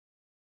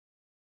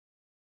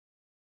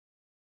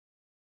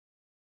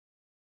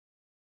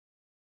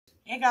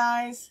Hey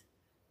guys,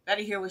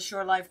 Betty here with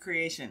Shore Life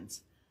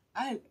Creations.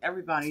 I hope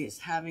everybody is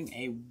having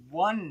a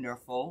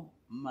wonderful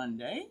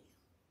Monday.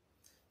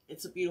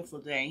 It's a beautiful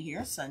day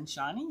here, sun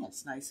shining,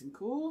 it's nice and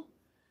cool.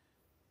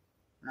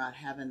 We're not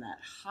having that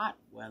hot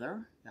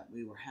weather that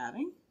we were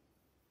having,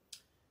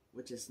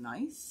 which is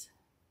nice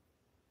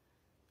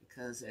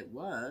because it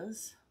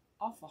was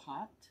awful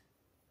hot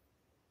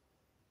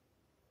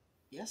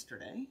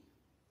yesterday,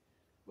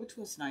 which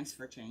was nice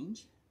for a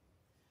change.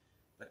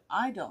 But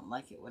I don't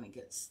like it when it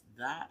gets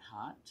that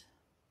hot,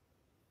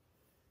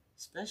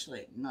 especially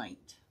at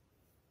night.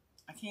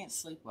 I can't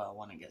sleep well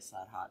when it gets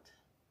that hot.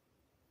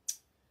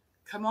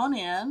 Come on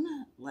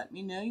in. Let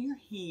me know you're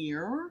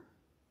here.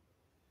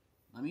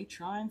 Let me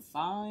try and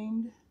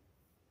find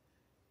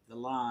the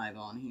live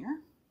on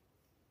here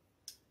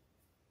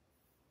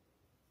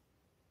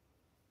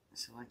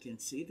so I can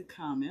see the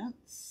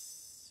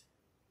comments.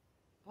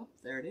 Oh,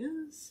 there it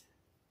is.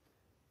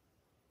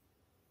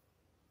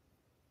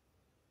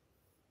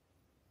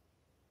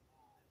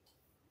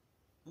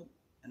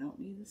 I don't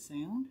need the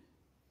sound.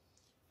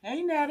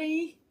 Hey,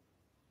 Nettie.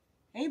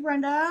 Hey,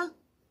 Brenda.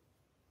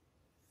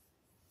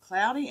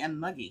 Cloudy and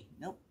muggy.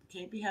 Nope,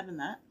 can't be having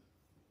that.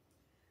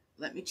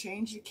 Let me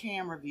change the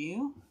camera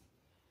view.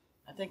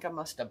 I think I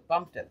must have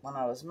bumped it when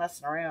I was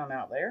messing around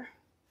out there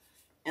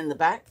in the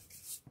back.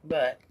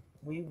 But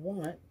we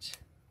want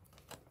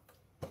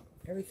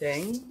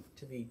everything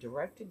to be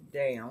directed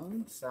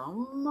down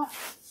some.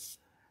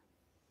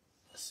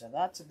 So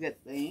that's a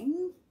good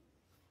thing.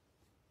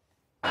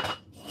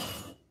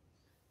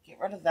 Get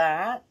rid of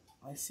that.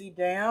 I see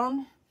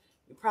down.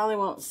 You probably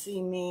won't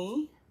see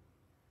me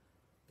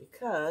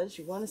because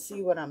you want to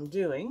see what I'm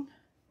doing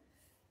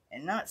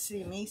and not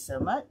see me so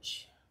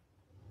much.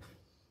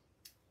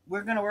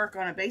 We're going to work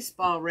on a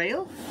baseball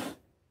rail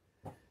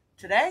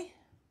today.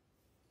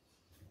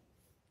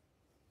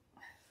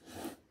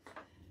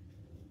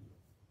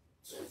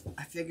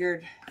 I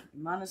figured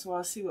we might as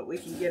well see what we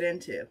can get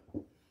into.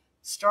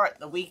 Start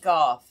the week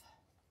off.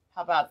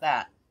 How about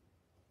that?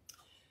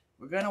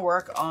 We're going to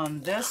work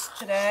on this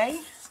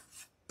today.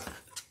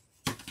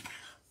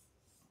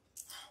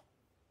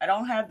 I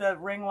don't have the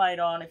ring light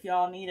on. If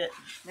y'all need it,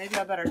 maybe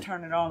I better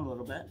turn it on a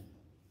little bit.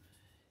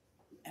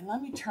 And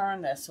let me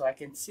turn this so I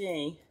can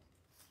see,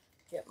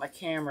 get my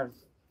camera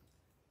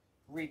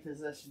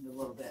repositioned a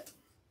little bit.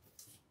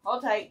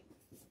 Hold tight.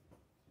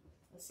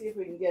 Let's see if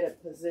we can get it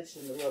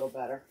positioned a little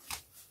better.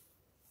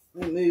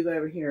 Let me move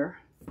over here.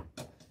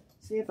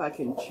 See if I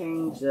can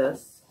change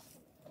this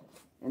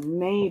and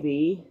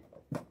maybe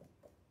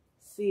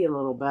see a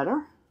little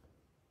better.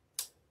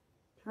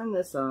 Turn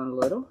this on a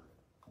little.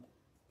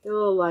 Get a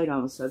little light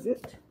on the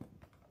subject.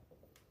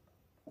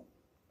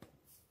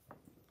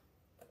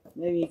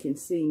 Maybe you can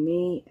see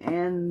me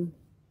and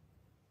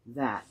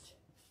that.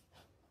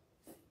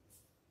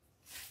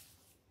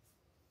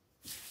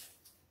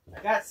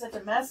 I got such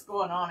a mess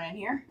going on in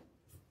here.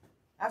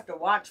 I have to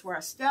watch where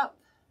I step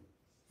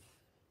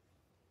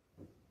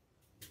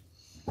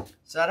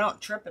so I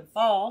don't trip and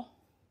fall.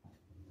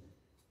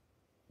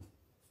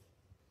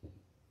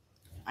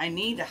 I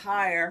need to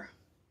hire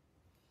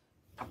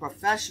a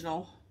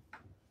professional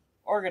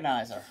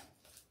organizer.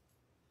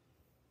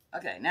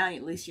 Okay, now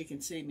at least you can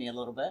see me a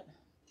little bit.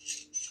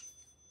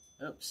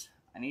 Oops,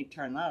 I need to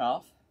turn that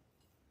off.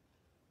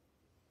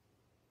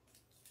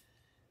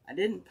 I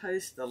didn't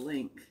post the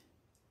link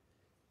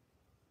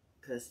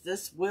because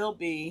this will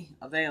be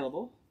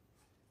available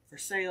for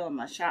sale in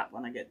my shop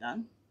when I get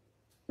done.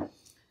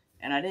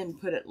 And I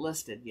didn't put it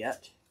listed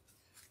yet.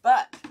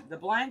 But the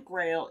blank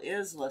rail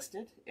is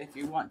listed if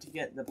you want to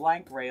get the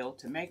blank rail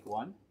to make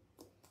one.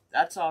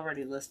 That's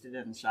already listed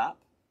in the shop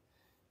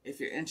if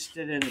you're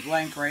interested in the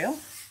blank rail.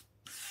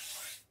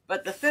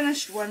 But the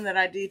finished one that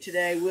I do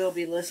today will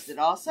be listed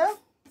also.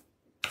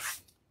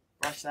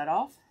 Brush that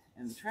off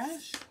in the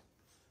trash.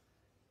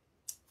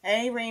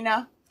 Hey,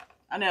 Rena.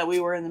 I know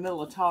we were in the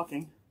middle of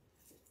talking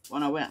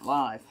when I went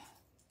live.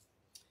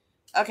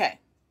 Okay,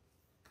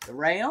 the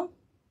rail.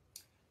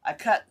 I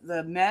cut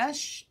the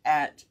mesh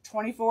at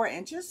 24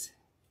 inches.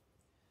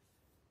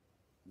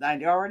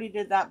 I already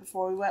did that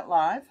before we went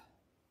live.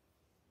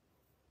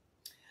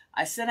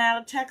 I sent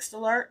out a text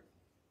alert.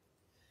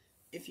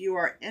 If you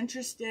are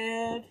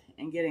interested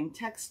in getting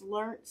text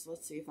alerts,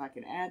 let's see if I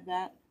can add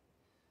that.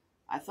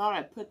 I thought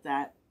I put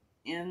that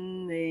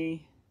in the,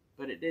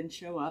 but it didn't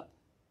show up.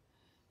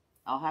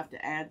 I'll have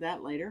to add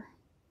that later.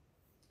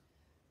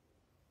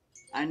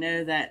 I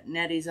know that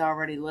Nettie's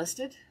already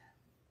listed.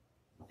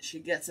 She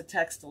gets a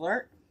text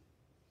alert.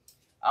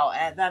 I'll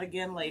add that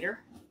again later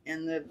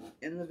in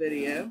the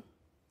video.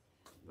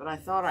 But I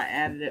thought I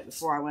added it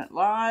before I went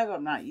live.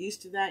 I'm not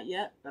used to that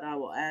yet, but I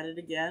will add it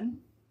again.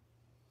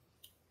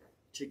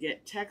 To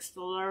get text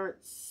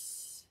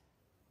alerts,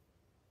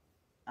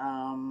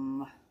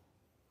 I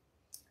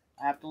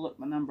have to look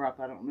my number up.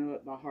 I don't know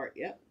it by heart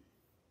yet.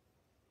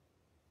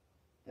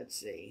 Let's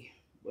see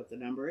what the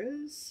number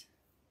is.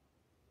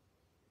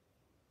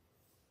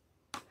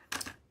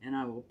 And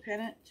I will pin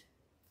it.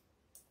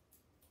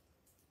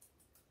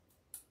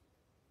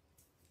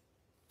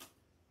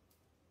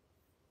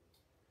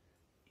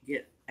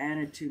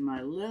 added to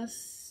my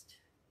list.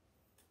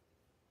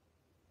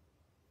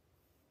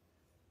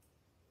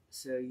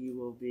 So you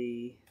will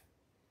be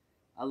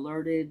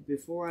alerted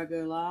before I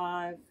go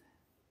live.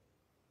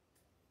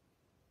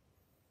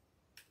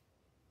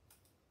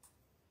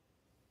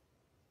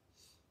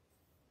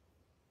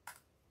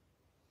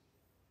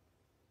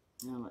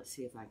 Now let's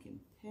see if I can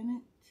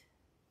pin it.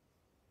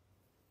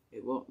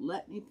 It won't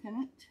let me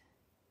pin it.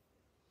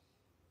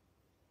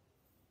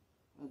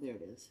 Oh, there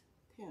it is.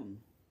 Pin.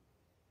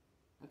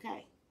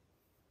 Okay.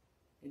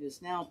 It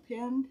is now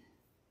pinned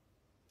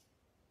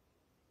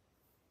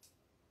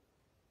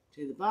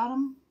to the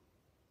bottom.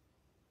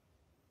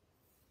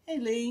 Hey,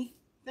 Lee.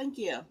 Thank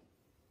you.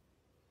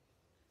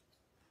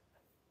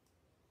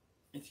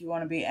 If you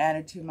want to be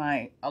added to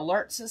my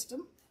alert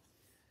system,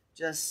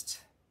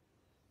 just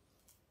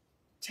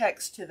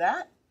text to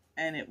that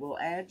and it will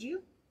add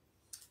you.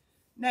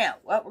 Now,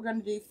 what we're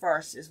going to do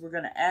first is we're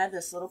going to add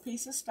this little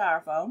piece of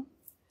styrofoam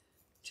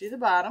to the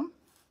bottom,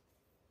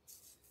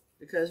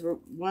 because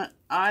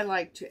I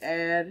like to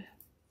add,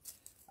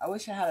 I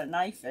wish I had a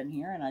knife in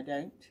here and I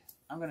don't.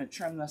 I'm going to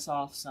trim this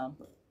off some.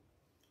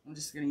 I'm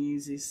just going to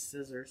use these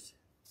scissors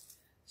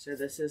so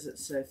this isn't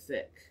so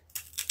thick.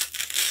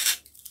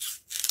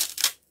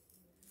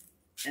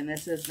 And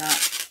this is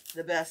not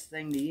the best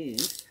thing to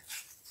use,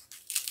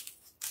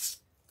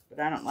 but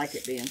I don't like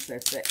it being so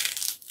thick.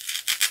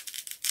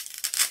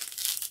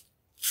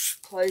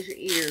 Close your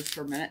ears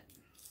for a minute.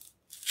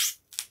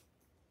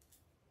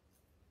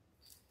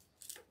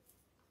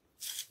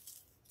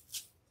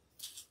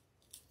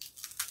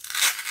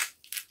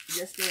 You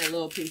just need a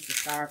little piece of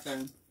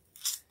styrofoam,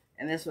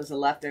 and this was a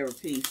leftover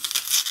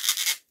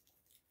piece.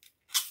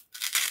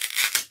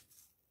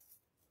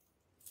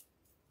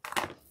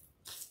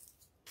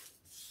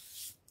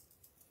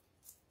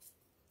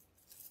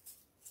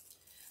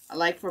 I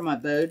like for my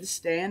bow to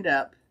stand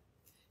up,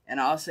 and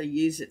I also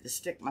use it to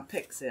stick my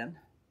picks in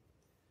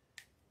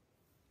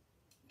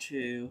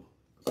to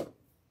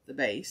the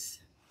base.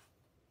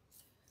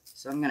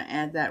 So I'm going to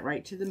add that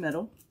right to the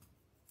middle,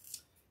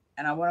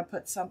 and I want to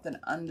put something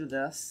under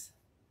this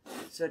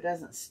so it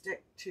doesn't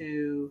stick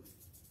to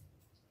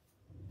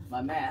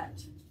my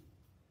mat.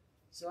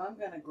 So I'm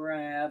going to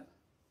grab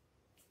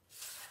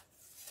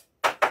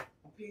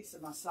a piece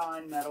of my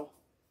sign metal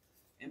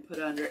and put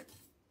under it,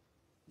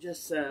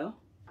 just so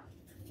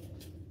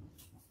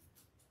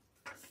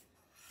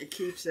it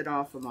keeps it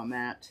off of my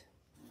mat.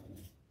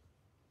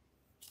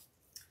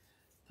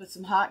 Put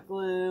some hot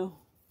glue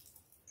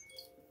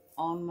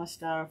on my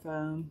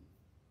styrofoam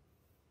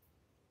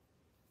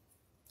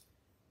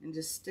and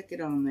just stick it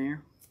on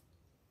there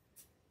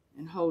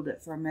and hold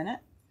it for a minute.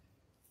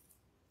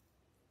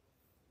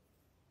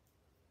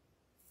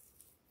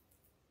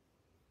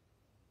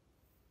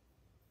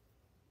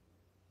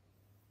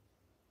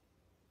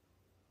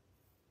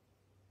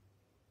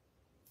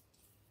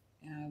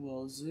 And I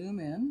will zoom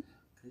in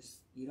because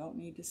you don't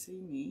need to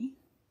see me.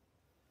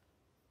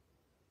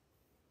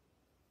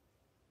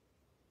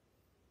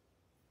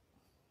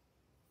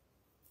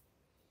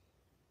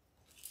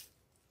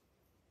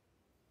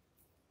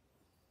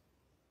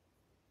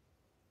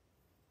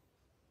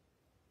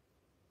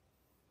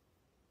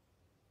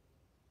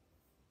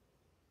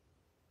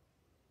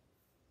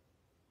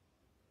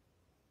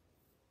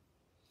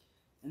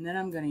 And then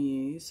I'm going to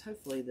use,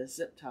 hopefully the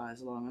zip tie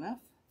is long enough,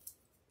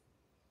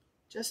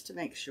 just to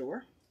make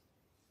sure.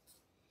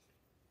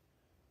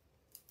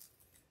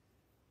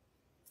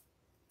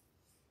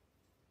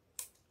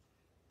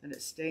 That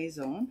it stays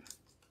on,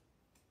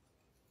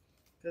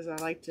 because I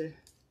like to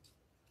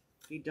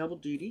be double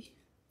duty,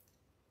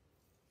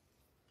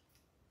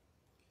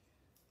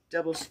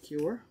 double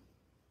secure.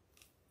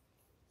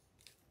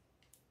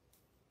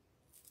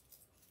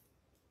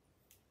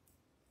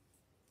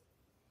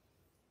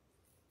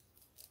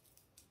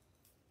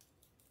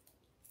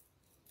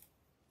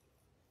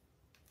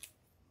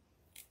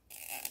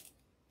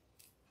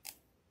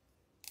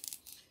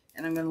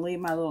 And I'm going to leave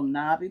my little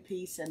knobby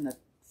piece in the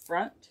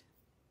front,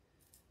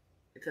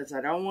 because I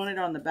don't want it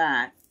on the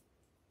back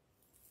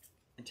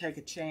and take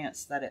a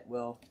chance that it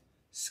will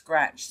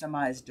scratch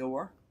somebody's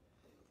door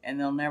and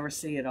they'll never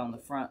see it on the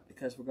front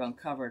because we're going to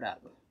cover it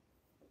up.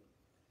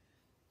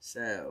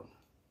 So,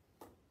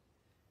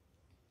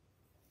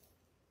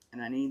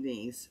 and I need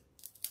these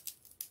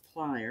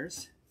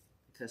pliers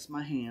because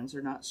my hands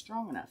are not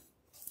strong enough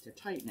to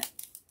tighten it.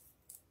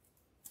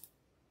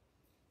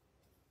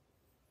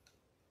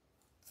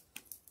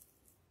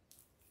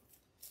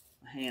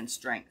 My hand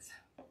strength.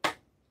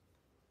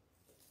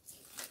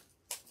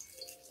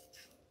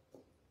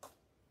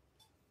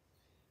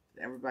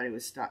 Everybody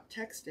would stop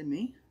texting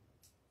me.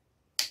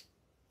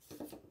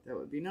 That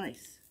would be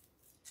nice.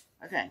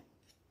 Okay,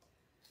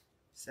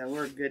 so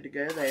we're good to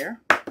go there.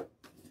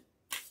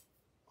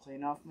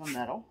 Clean off my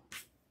metal.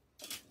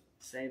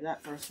 Save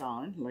that for a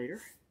sawing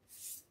later.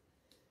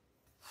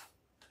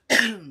 Put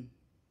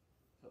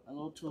my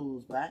little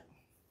tools back.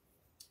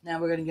 Now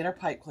we're going to get our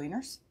pipe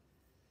cleaners.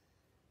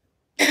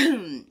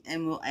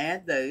 And we'll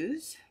add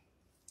those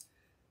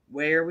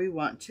where we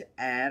want to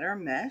add our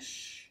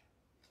mesh.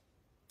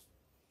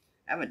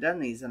 I haven't done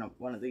these in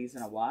one of these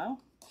in a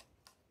while.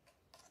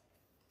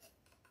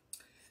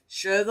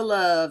 Show the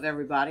love,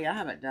 everybody. I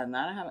haven't done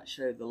that. I haven't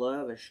showed the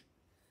love or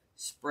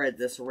spread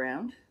this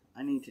around.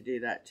 I need to do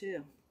that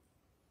too.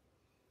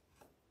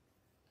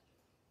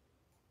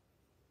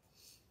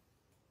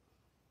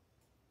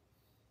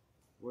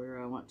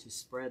 Where I want to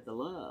spread the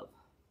love.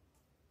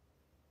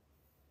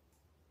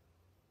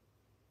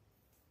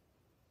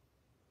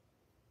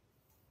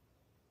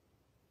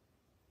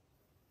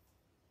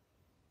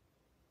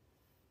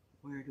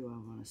 Where do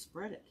I want to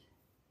spread it?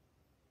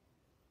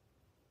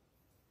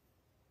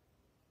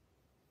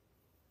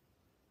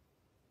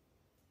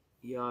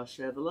 Y'all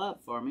show the love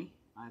for me.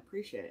 I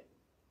appreciate it.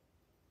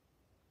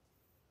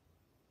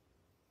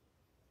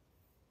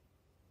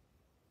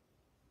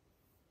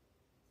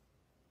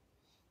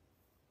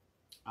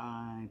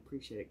 I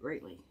appreciate it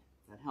greatly.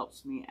 That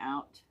helps me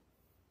out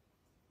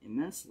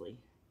immensely.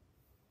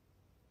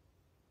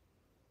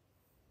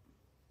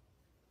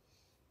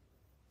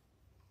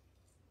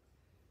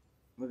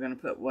 We're going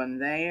to put one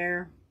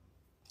there.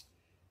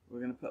 We're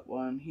going to put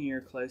one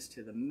here close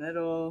to the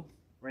middle,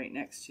 right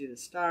next to the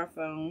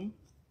styrofoam.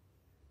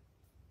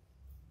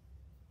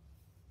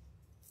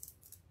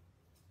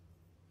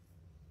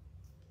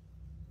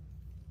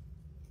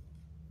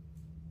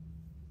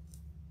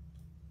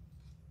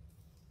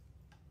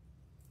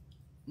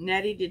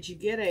 Nettie, did you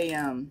get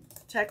a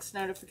text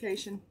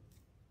notification?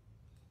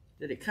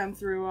 Did it come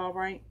through all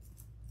right?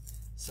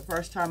 It's the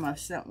first time I've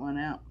sent one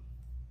out.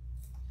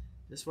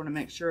 Just want to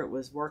make sure it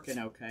was working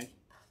okay.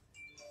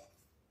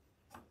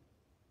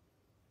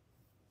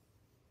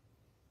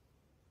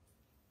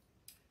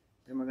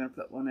 Then we're going to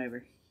put one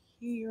over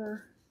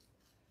here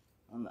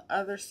on the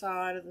other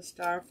side of the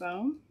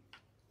styrofoam.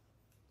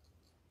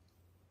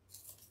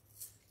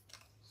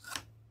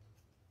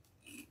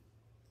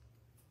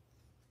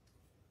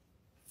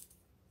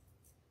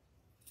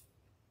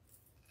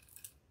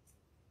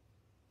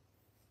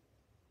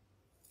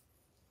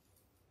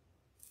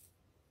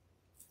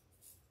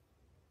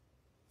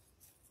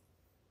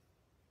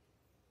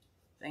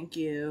 Thank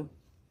you.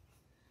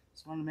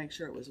 Just wanted to make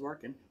sure it was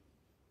working.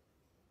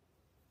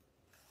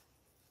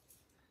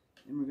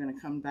 Then we're going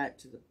to come back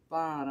to the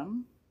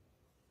bottom.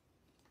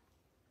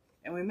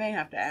 And we may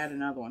have to add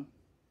another one.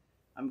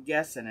 I'm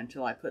guessing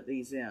until I put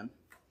these in.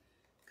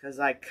 Because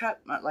I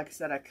cut my, like I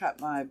said, I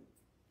cut my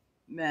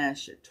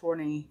mesh at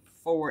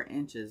 24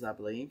 inches, I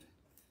believe.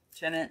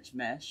 10-inch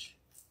mesh.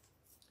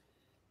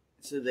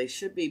 So they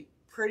should be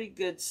pretty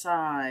good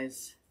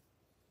size.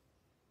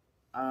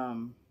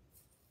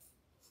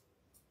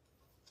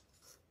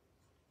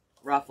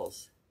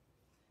 Ruffles.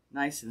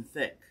 Nice and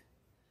thick.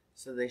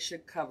 So they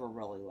should cover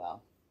really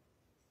well.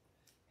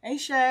 Hey,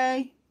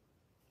 Shay.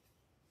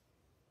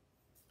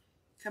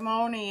 Come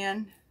on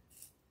in.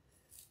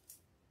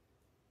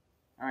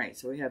 Alright,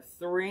 so we have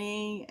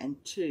 3 and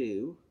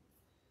 2.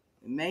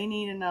 We may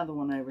need another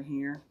one over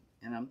here.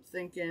 And I'm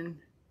thinking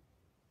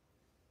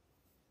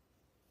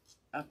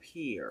up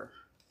here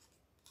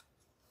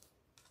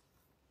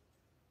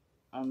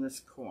on this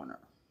corner.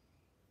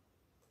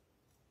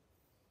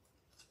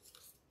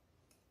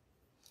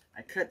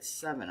 I cut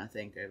 7, I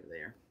think, over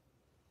there.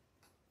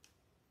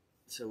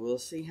 So we'll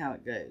see how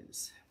it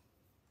goes.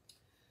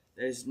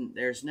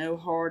 There's no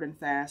hard and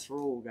fast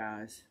rule,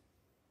 guys.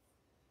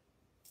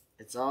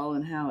 It's all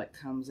in how it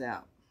comes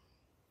out.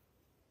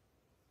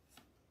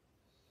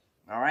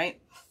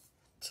 Alright,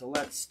 so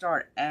let's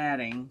start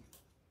adding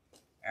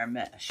our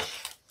mesh.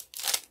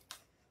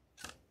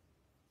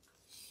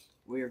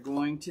 We are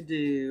going to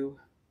do,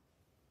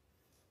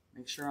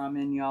 make sure I'm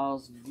in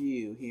y'all's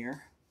view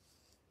here.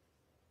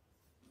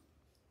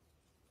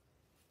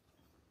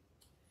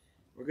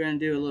 We're going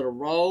to do a little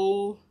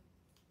roll.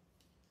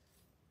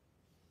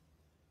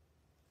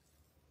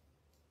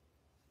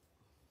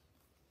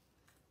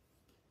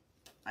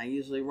 I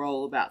usually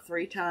roll about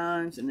 3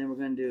 times, and then we're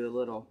going to do a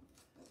little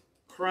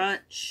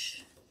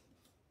crunch.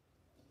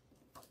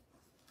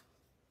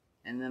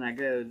 And then I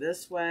go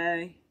this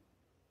way,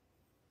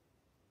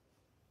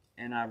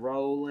 and I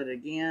roll it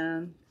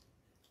again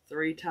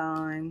 3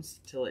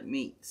 times till it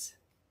meets.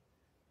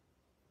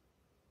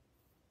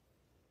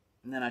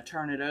 And then I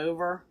turn it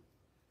over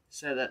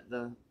so that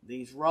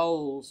these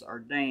rolls are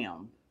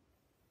down.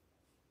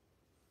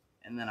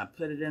 And then I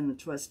put it in the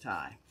twist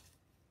tie.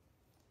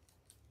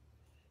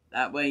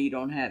 That way you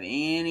don't have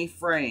any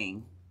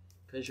fraying,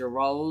 because your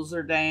rolls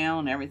are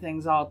down,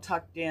 everything's all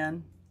tucked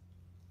in.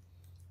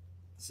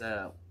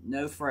 So,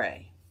 no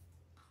fray.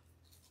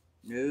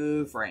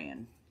 No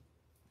fraying.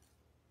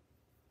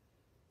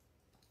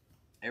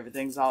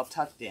 Everything's all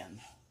tucked in.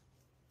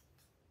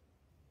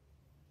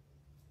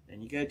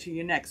 Then you go to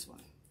your next one.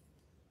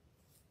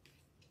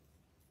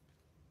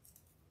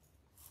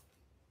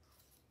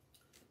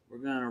 We're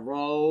going to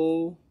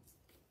roll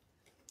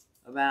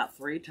about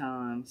 3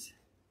 times.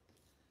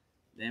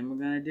 Then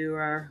we're going to do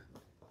our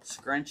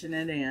scrunching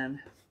it in.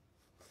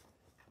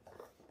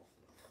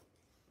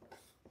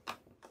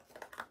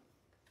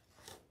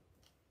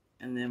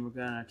 And then we're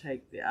going to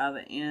take the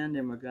other end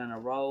and we're going to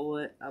roll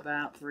it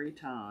about 3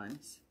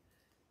 times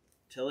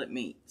till it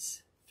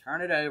meets.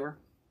 Turn it over.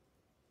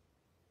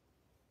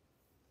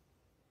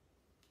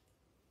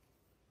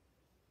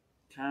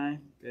 Okay,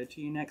 go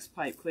to your next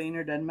pipe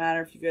cleaner. Doesn't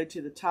matter if you go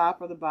to the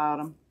top or the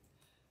bottom.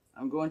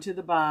 I'm going to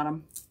the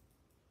bottom.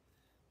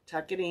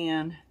 Tuck it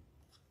in.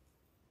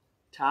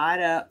 Tie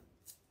it up.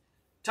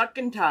 Tuck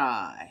and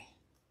tie.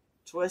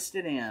 Twist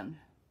it in.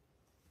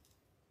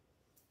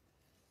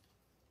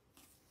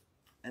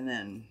 And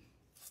then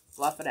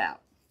fluff it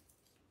out.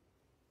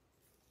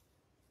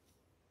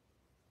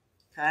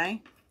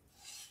 Okay?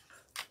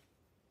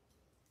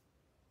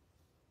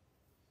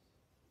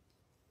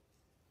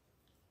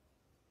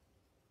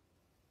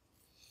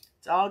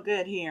 It's all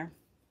good here.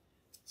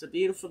 It's a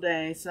beautiful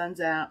day. Sun's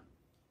out.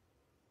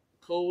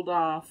 Cooled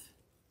off.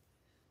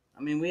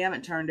 I mean, we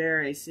haven't turned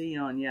our AC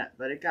on yet,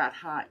 but it got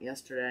hot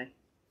yesterday.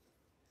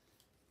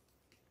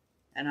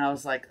 And I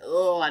was like,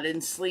 oh, I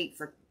didn't sleep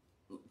for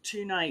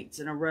 2 nights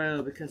in a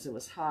row because it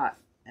was hot.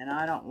 And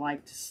I don't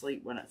like to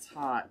sleep when it's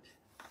hot.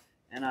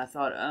 And I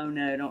thought, oh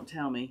no, don't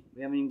tell me.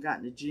 We haven't even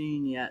gotten to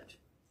June yet.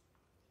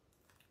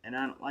 And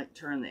I don't like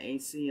turning the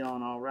AC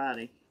on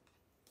already.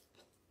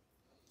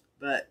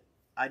 But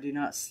I do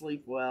not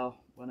sleep well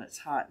when it's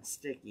hot and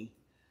sticky.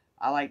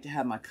 I like to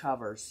have my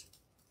covers.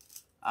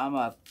 I'm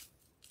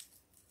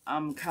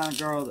the kind of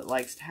girl that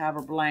likes to have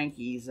her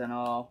blankies and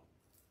all.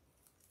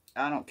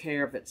 I don't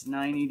care if it's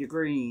 90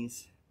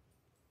 degrees.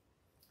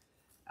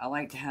 I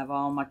like to have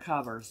all my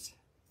covers.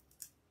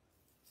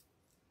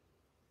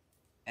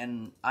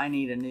 And I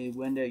need a new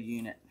window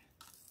unit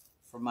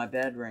for my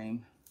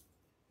bedroom.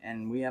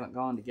 And we haven't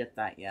gone to get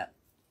that yet.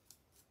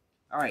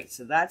 Alright,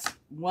 so that's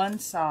one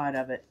side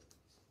of it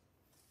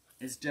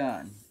is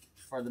done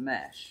for the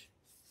mesh.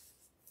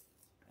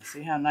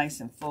 See how nice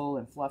and full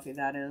and fluffy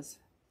that is?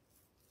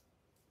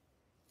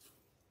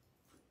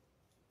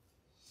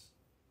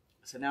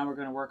 So now we're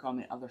going to work on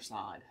the other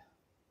side.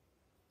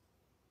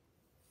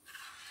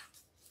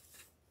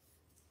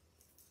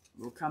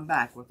 We'll come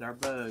back with our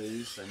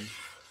bows and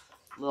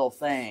little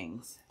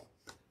things.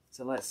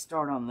 So let's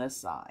start on this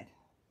side.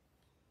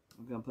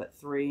 We're going to put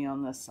 3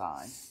 on this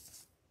side.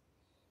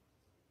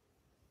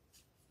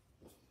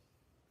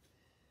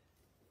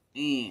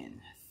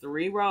 And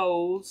 3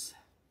 rolls.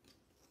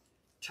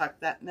 Tuck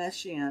that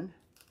mesh in.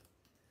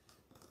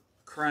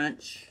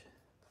 Crunch.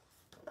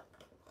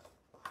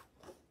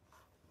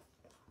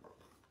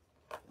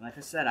 Like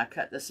I said, I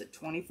cut this at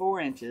 24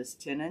 inches,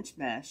 10-inch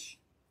mesh.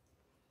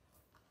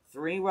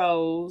 3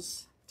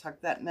 rolls.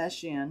 Tuck that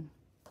mesh in.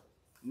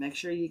 Make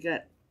sure you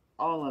get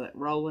all of it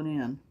rolling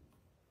in. And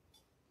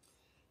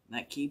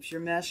that keeps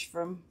your mesh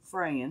from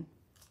fraying.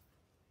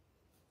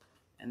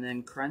 And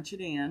then crunch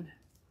it in.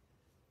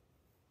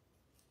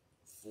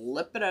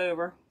 Flip it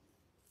over.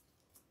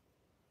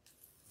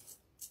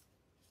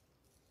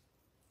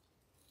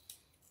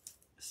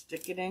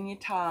 Stick it in your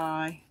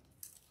tie.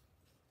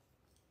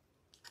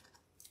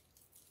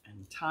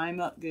 And tie them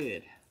up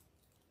good.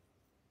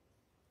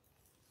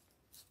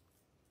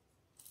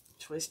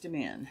 Twist them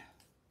in.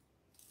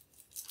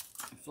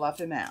 And fluff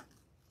them out.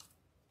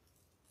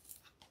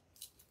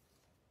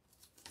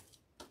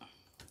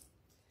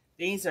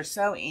 These are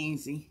so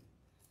easy,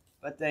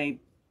 but they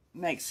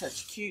make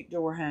such cute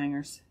door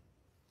hangers.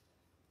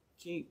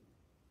 Cute.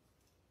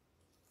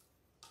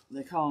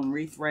 They call them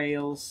wreath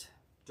rails,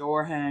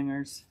 door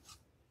hangers.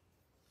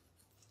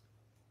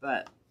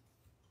 But,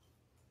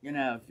 you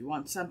know, if you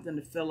want something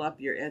to fill up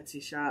your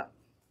Etsy shop,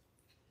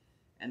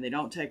 and they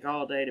don't take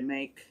all day to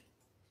make,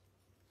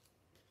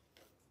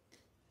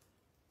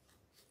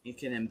 you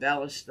can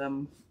embellish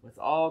them with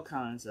all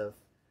kinds of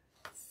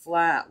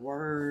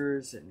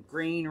flowers and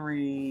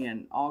greenery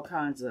and all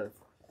kinds of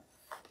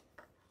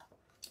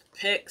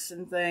picks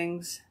and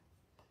things.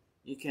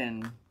 You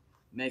can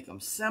make them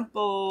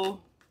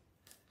simple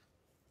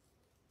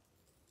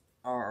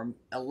or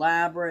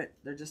elaborate.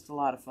 They're just a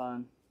lot of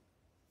fun.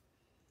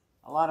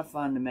 A lot of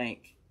fun to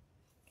make.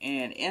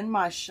 And in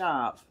my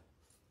shop,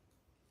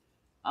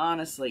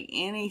 honestly,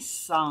 any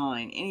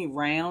sign, any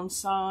round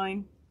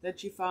sign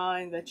that you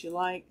find that you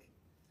like,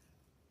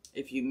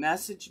 if you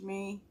message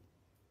me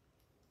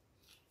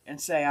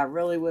and say, I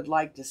really would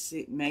like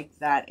to make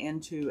that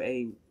into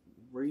a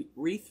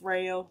wreath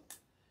rail,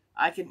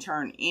 I can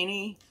turn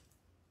any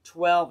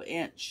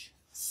 12-inch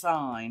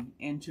sign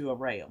into a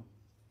rail.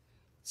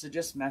 So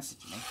just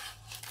message me.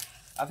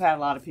 I've had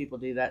a lot of people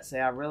do that, say,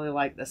 I really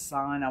like this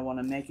sign, I want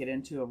to make it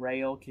into a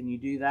rail. Can you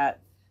do that?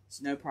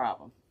 It's no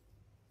problem.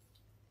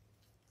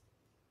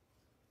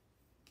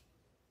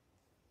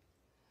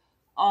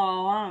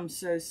 Oh, I'm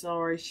so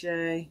sorry,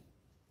 Shay.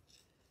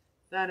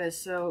 That is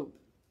so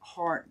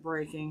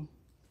heartbreaking.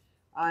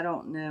 I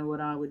don't know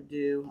what I would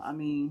do. I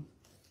mean,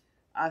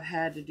 I've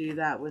had to do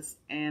that with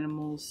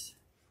animals.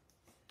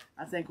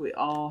 I think we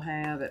all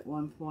have at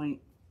one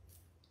point.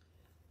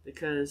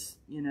 Because,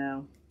 you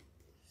know,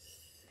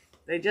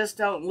 they just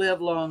don't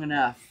live long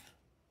enough.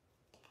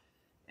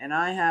 And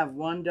I have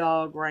one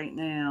dog right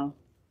now.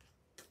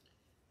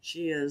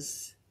 She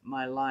is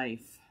my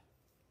life.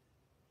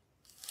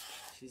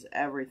 She's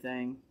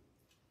everything.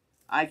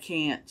 I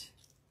can't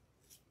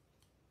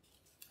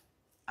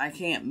I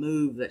can't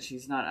move that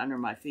she's not under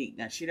my feet.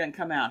 Now, she doesn't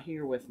come out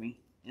here with me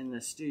in the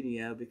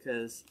studio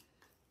because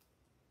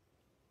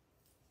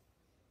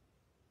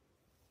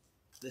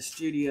the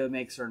studio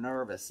makes her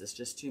nervous. It's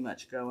just too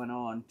much going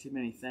on, too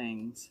many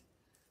things.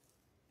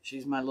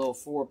 She's my little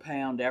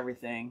 4-pound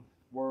everything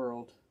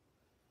world.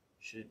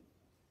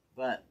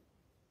 But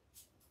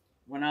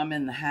when I'm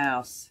in the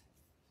house,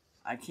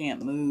 I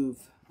can't move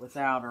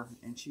without her,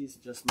 and she's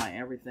just my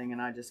everything, and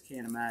I just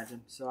can't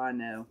imagine. So I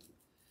know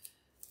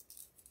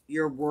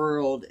your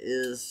world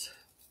is,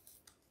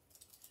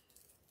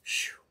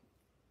 whew,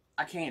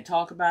 I can't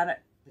talk about it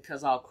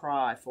because I'll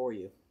cry for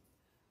you.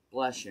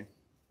 Bless you.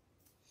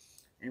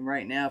 And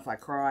right now, if I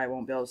cry, I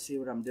won't be able to see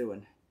what I'm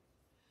doing.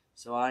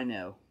 So I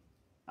know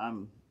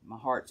my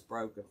heart's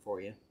broken for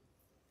you.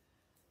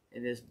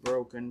 It is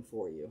broken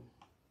for you.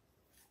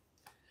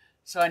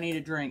 So I need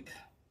a drink.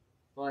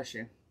 Bless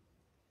you.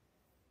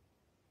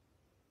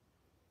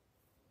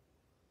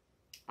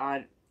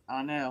 I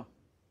know.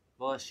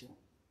 Bless you.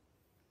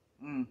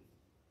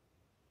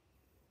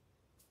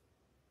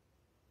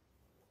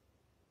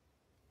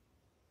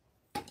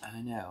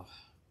 I know.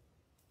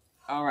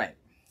 All right.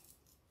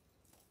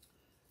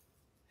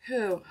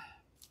 Whew.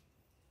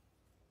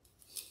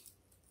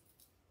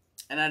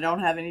 And I don't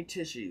have any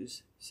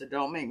tissues, so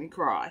don't make me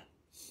cry.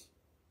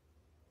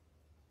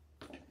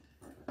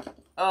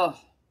 Oh.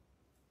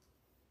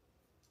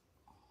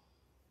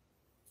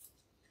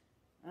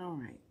 All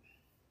right.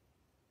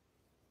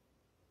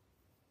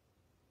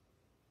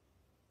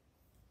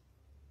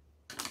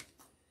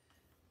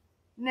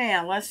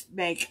 Now, let's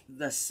make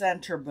the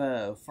center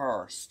bow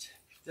first.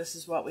 This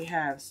is what we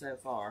have so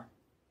far.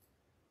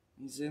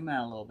 Let me zoom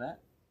out a little bit.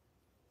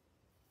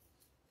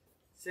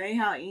 See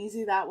how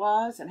easy that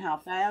was and how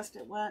fast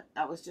it went?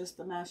 That was just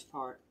the mesh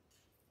part.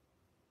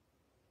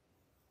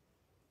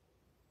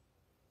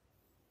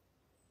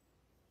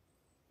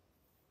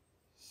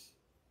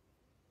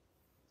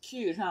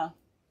 Cute, huh?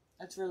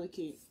 That's really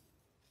cute.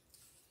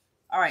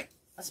 All right,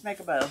 let's make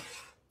a bow.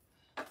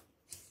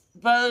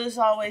 Bows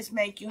always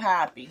make you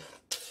happy.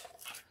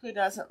 Who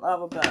doesn't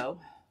love a bow?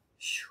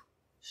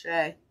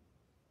 Shay.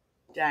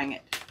 Dang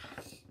it.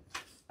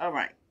 All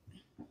right.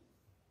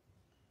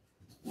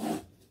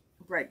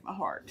 Break my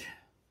heart.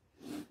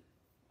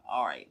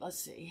 All right, let's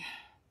see.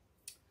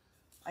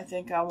 I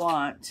think I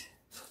want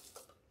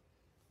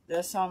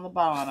this on the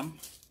bottom.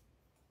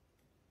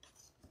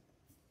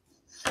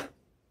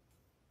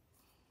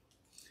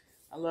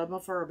 I love my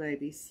fur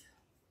babies.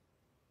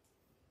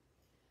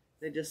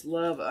 They just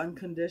love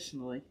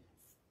unconditionally.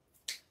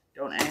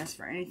 Don't ask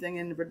for anything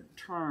in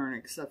return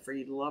except for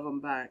you to love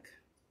them back.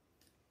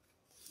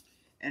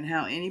 And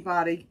how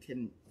anybody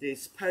can,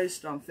 this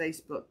post on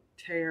Facebook,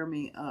 tear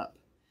me up.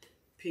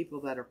 People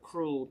that are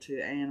cruel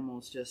to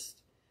animals,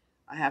 just,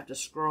 I have to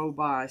scroll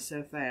by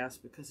so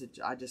fast because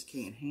I just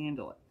can't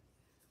handle it.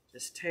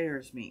 Just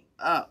tears me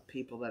up,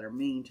 people that are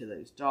mean to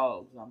those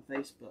dogs on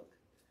Facebook.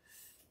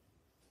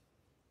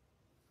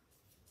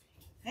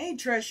 Hey,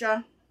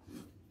 Trisha.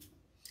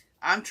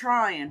 I'm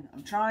trying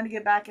to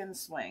get back in the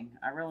swing.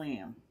 I really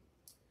am.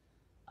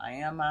 I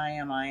am.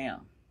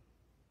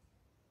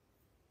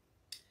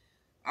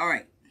 All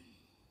right.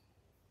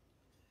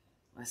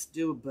 Let's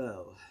do a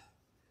bow.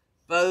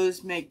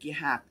 Bows make you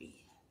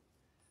happy.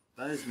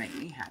 Bows make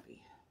me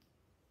happy.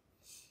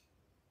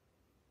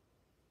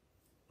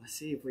 Let's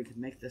see if we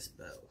can make this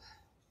bow.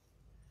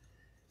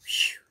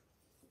 Whew.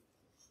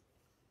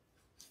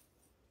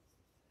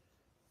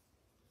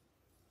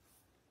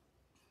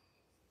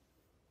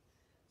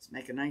 Let's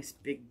make a nice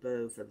big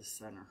bow for the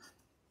center.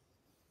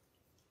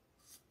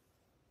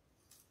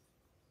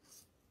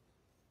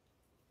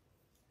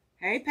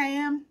 Hey,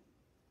 Pam.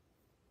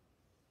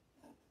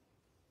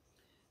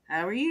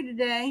 How are you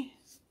today?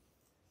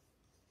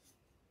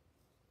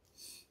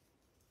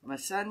 My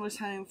son was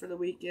home for the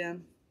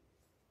weekend.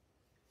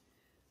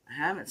 I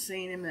haven't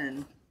seen him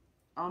in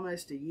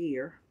almost a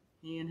year.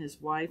 He and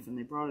his wife, and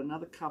they brought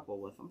another couple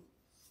with them.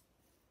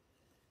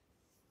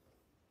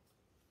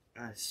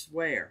 I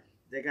swear,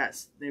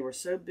 they were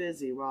so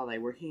busy while they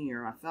were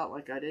here. I felt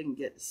like I didn't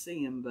get to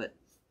see them, but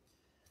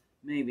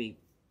maybe,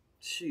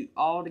 shoot,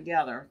 all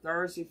together,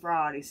 Thursday,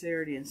 Friday,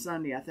 Saturday, and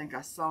Sunday, I think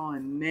I saw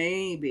him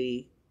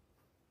maybe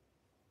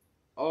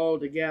all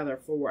together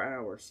 4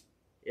 hours,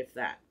 if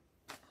that.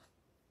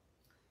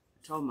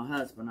 I told my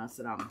husband, I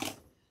said, I'm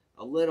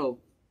a little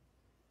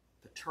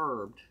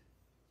perturbed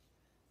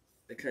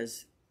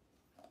because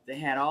they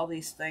had all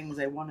these things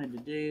they wanted to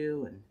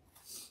do and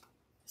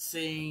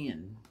see,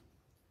 and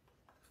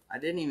I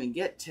didn't even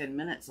get 10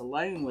 minutes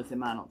alone with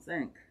him, I don't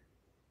think.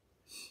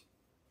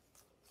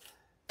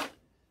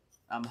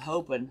 I'm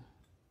hoping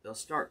they'll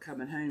start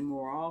coming home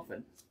more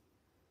often,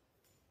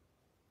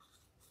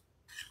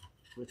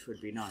 which would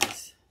be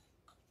nice.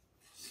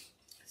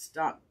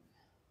 Stop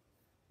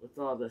with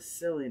all the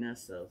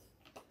silliness of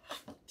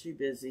too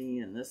busy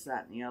and this,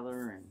 that, and the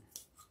other. And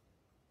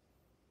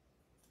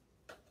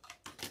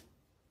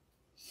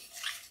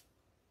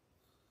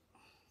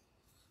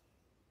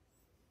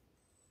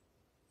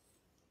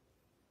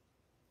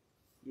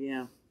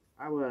yeah,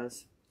 I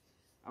was.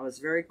 I was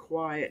very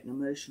quiet and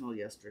emotional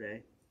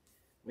yesterday.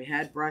 We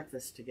had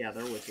breakfast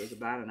together, which was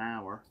about an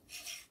hour.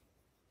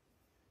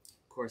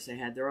 Of course, they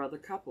had their other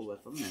couple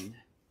with them, and,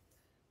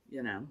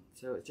 you know,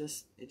 so it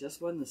just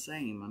wasn't the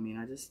same. I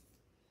mean,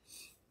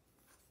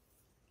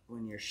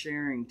 when you're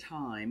sharing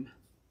time,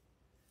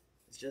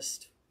 it's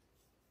just,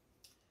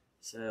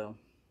 so,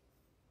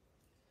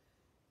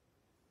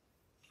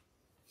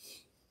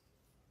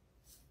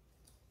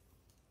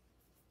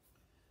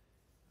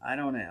 I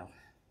don't know.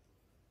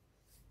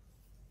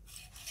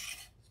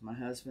 My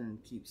husband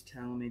keeps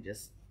telling me,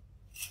 just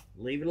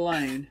leave it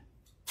alone.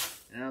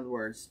 In other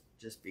words,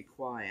 just be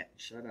quiet,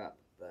 shut up.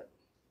 But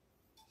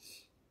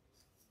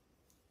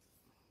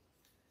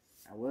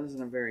I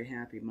wasn't a very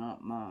happy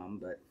mom,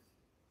 but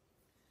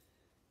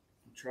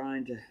I'm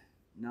trying to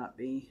not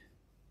be.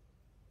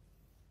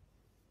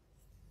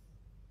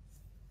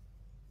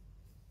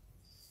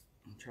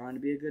 I'm trying to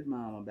be a good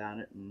mom about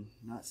it and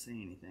not say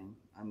anything.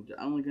 I'm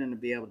only going to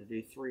be able to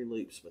do 3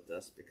 loops with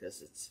this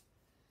because it's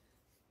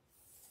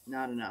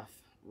not enough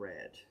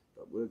red,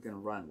 but we're going to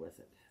run with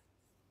it.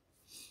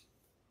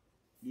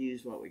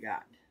 Use what we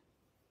got.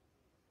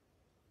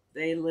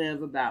 They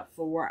live about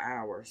 4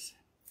 hours,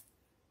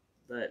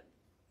 but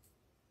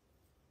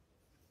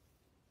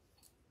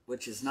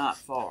which is not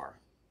far.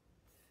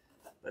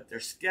 But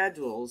their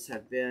schedules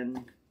have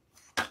been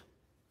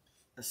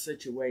a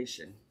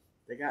situation.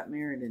 They got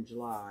married in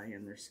July,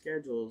 and their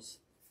schedules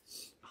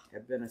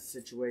have been a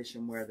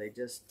situation where they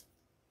just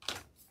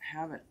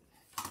haven't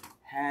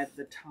had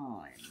the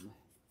time,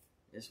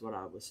 is what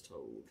I was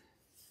told.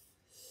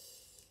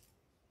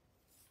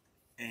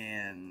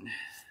 And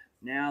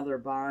now they're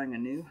buying a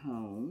new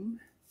home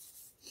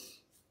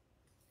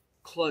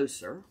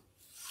closer,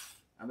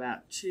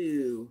 about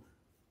 2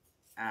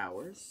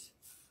 hours.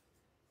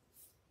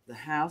 The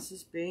house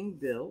is being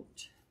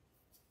built.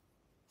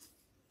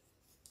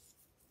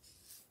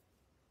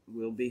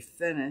 Will be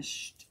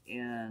finished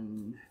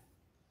in,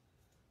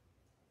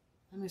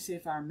 let me see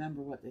if I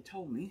remember what they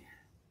told me.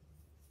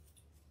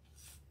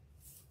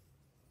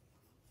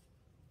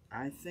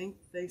 I think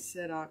they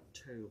said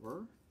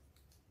October.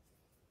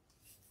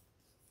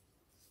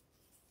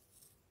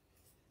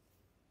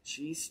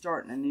 She's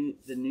starting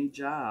the new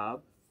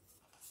job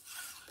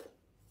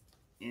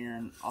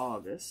in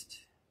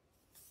August.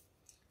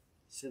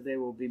 So they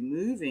will be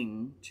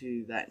moving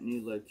to that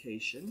new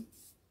location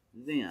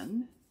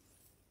then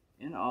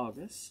in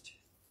August.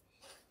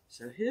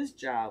 So his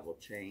job will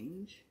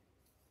change.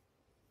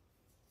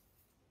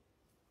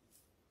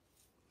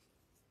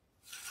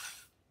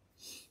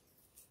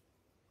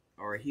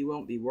 Or he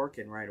won't be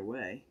working right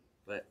away,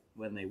 but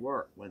when they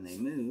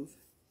move.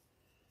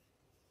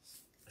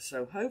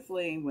 So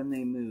hopefully when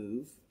they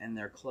move and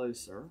they're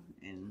closer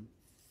and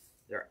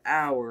their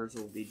hours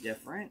will be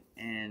different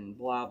and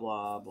blah,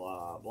 blah,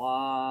 blah,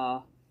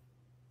 blah,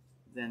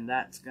 then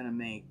that's going to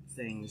make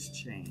things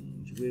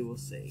change. We will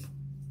see.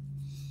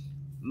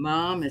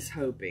 Mom is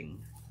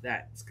hoping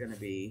that's going to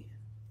be,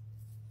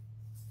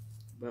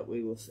 but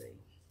we will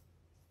see.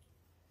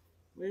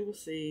 We will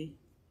see.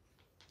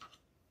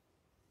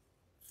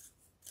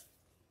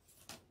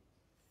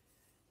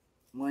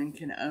 One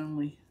can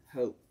only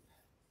hope.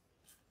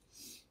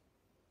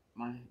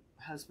 My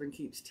husband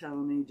keeps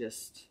telling me,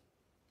 just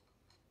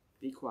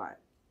be quiet.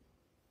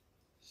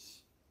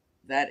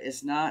 That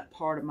is not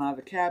part of my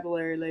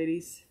vocabulary,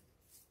 ladies.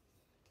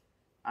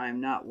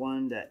 I'm not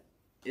one that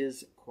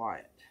is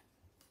quiet.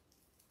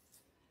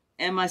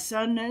 And my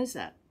son knows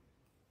that.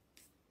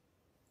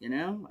 You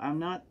know, I'm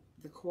not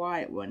the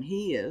quiet one.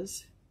 He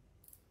is.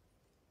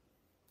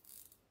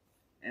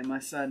 And my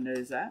son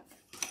knows that.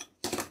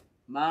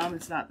 Mom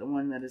is not the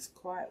one that is the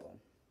quiet one.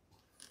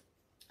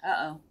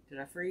 Uh-oh. Did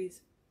I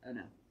freeze? Oh,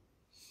 no.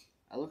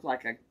 I look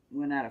like I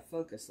went out of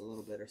focus a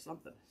little bit or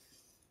something.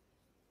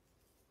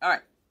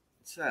 Alright.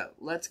 So,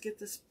 let's get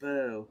this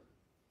bow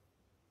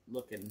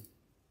looking.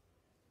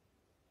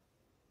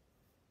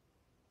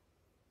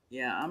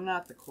 Yeah, I'm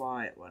not the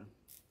quiet one.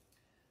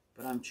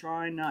 But I'm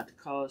trying not to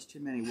cause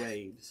too many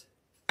waves.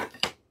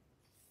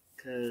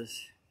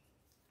 Because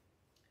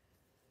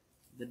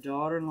the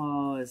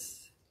daughter-in-law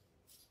is,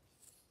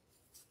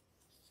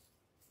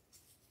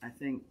 I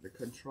think, the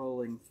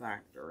controlling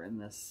factor in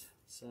this.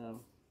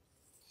 So,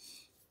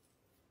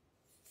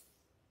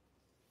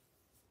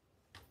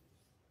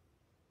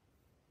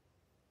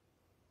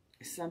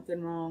 is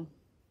something wrong?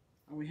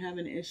 Are we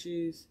having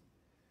issues?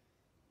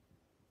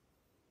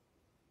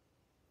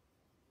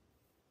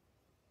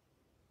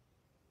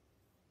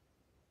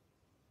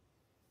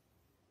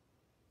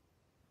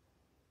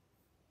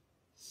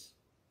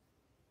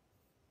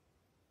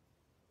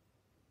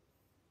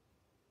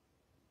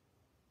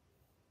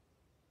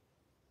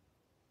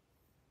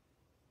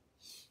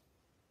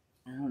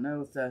 I don't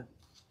know if the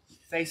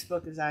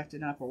Facebook is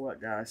acting up or what,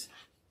 guys.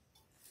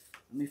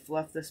 Let me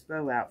fluff this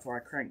bow out before I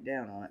crank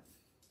down on it.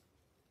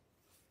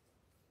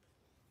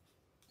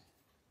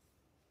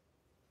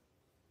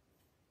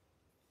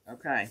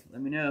 Okay,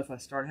 let me know if I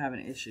start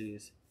having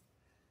issues.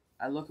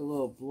 I look a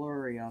little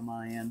blurry on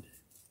my end.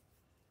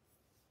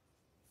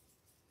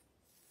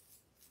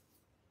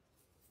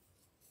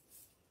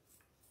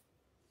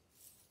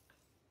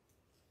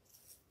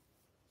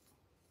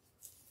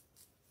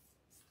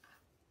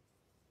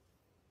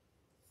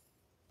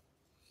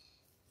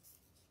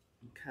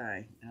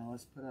 Okay, now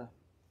let's put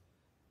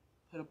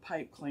a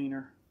pipe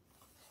cleaner.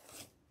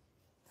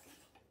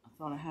 I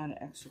thought I had an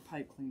extra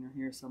pipe cleaner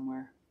here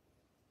somewhere.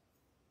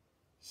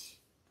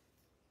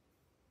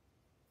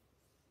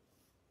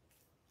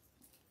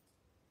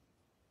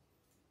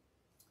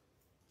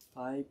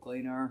 Pipe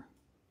cleaner.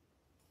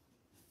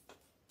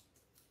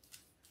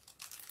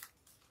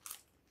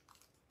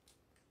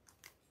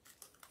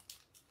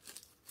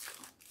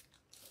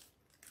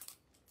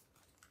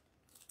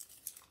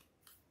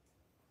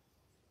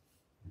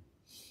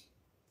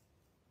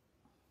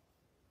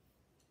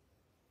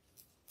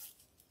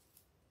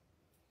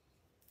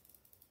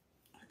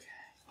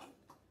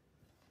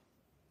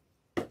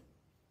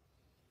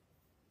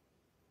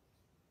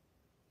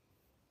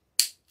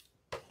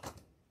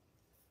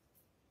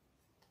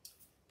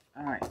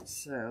 Alright,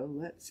 so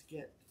let's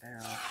get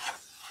our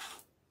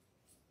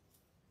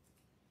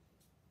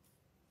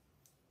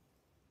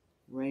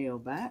rail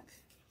back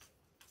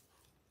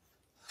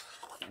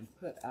and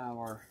put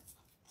our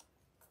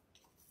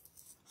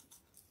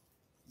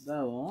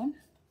bow on.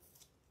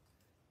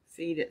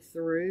 Feed it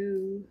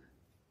through.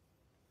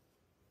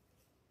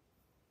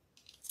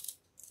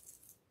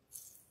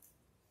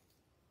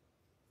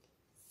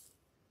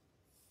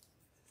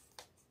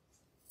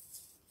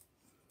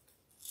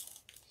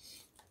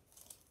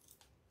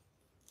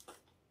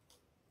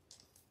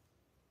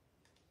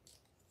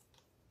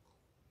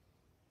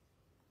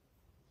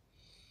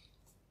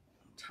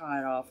 Tie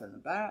it off in the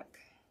back.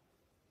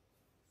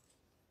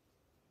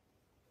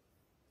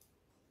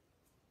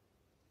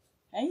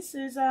 Hey,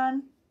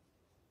 Susan.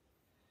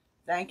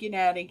 Thank you,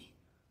 Natty.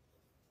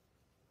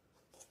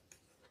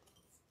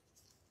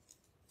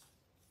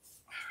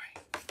 All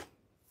right.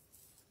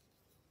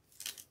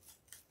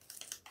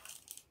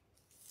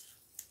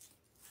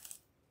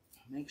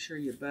 Make sure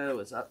your bow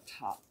is up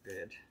top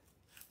good.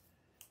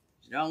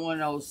 You don't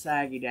want an old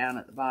saggy down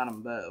at the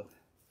bottom bow.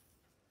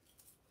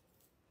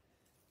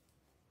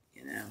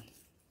 You know,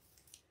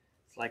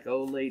 it's like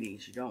old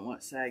ladies. You don't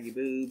want saggy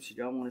boobs. You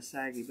don't want a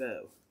saggy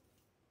bow.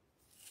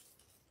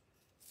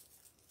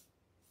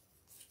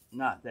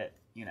 Not that,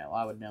 you know,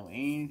 I would know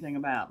anything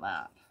about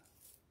that.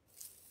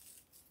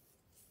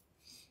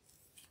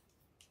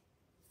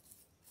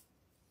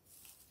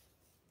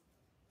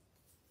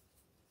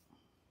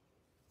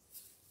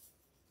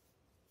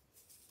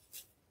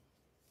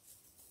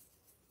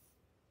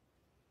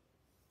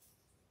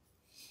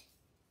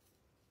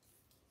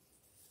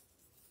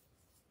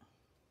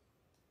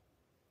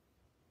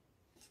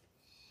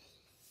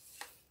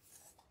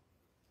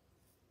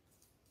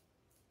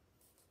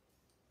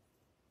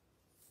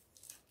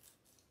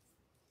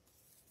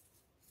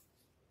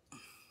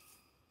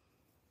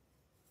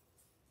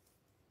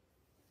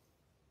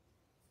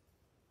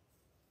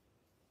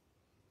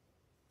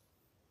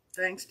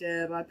 Thanks,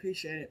 Deb. I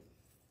appreciate it.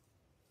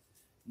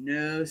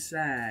 No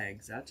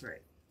sags. That's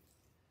right.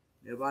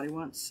 Nobody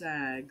wants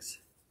sags.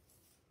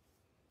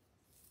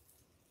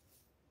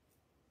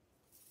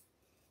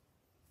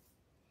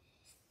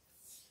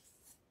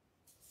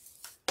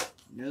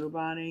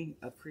 Nobody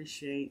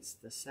appreciates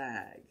the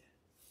sag.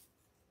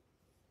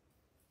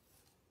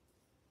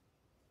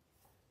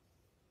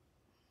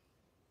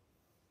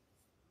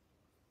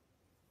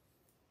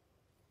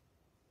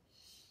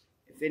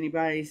 If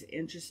anybody's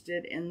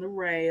interested in the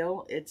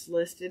rail, it's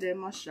listed in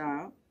my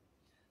shop.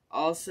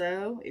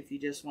 Also, if you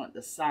just want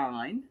the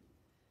sign,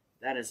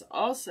 that is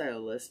also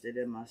listed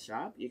in my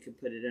shop. You can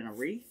put it in a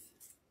wreath.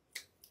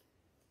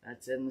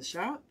 That's in the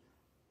shop.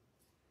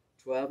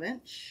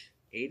 12-inch,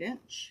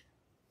 8-inch,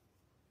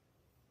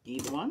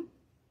 either one.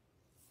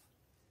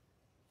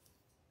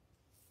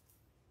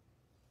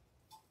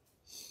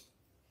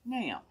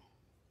 Now,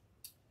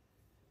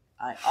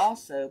 I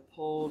also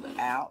pulled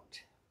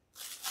out,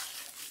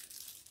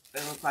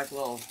 they look like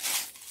little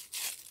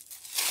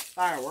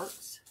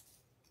fireworks.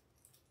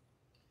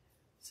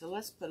 So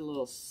let's put a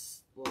little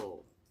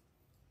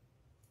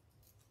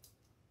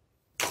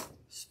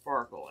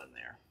sparkle in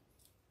there.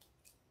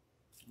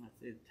 I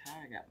threw the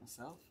tag at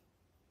myself.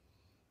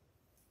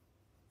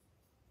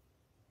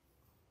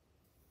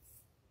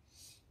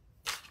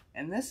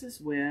 And this is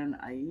when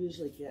I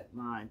usually get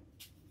my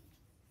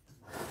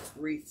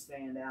wreath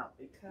stand out,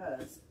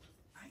 because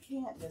I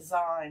can't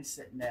design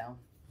sitting down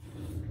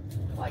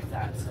like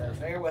that. So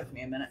bear with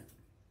me a minute.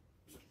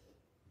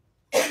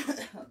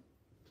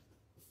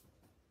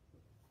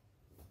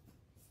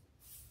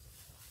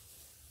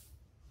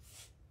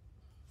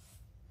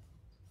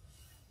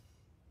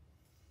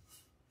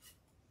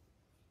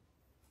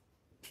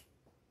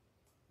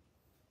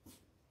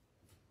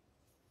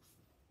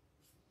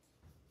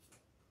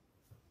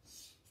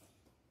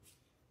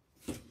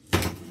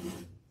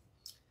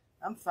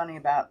 I'm funny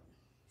about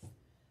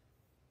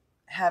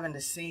having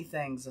to see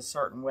things a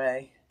certain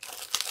way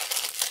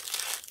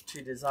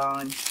to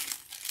design.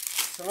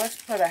 So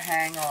let's put a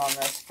hanger on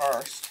this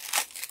first.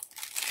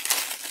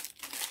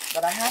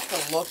 But I have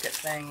to look at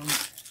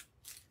things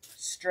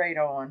straight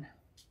on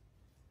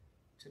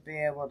to be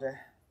able to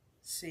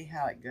see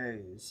how it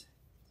goes.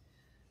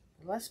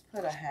 But let's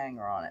put a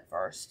hanger on it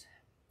first.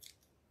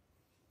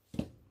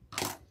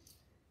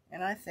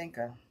 And I think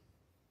a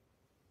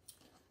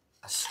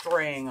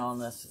string on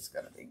this is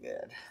going to be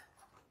good.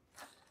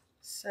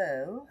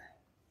 So,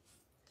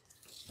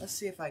 let's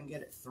see if I can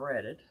get it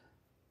threaded,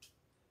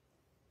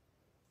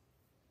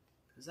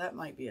 because that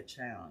might be a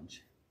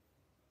challenge.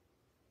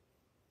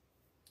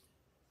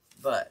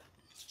 But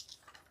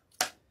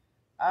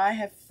I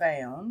have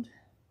found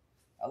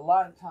a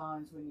lot of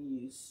times when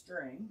you use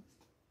string,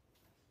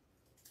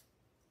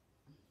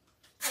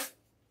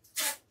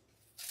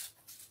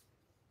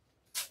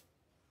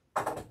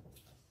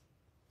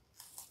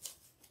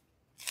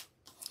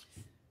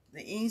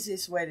 the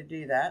easiest way to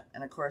do that,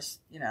 and of course,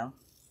 you know,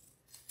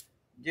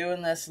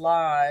 doing this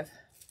live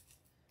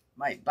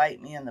might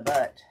bite me in the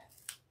butt,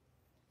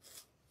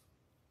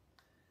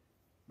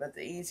 but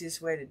the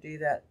easiest way to do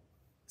that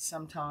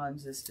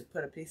sometimes is to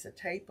put a piece of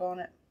tape on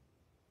it,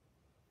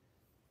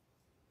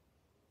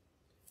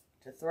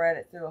 to thread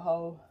it through a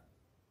hole.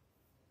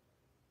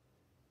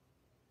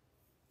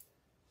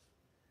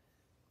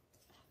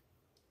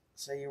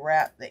 So you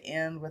wrap the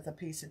end with a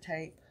piece of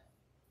tape,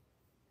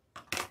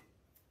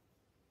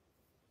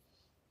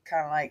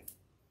 kind of like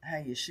how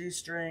your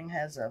shoestring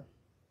has a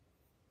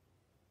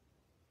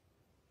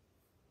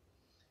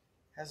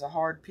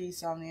hard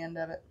piece on the end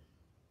of it.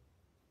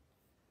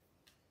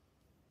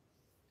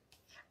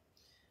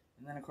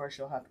 And then of course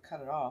you'll have to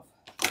cut it off.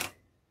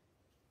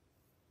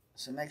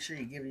 So make sure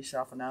you give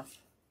yourself enough.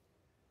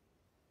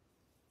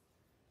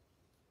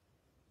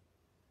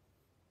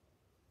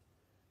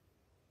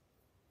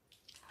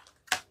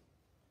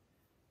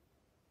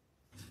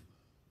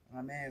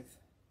 I may have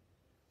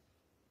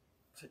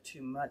put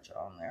too much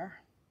on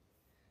there,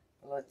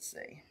 but let's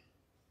see.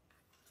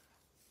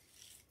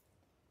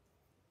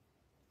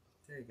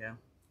 There you go.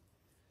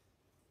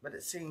 But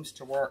it seems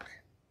to work.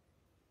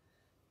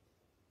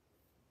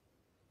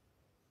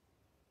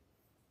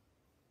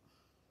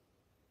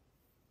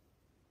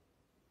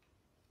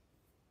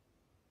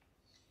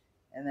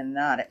 And then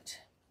knot it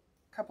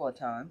a couple of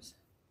times.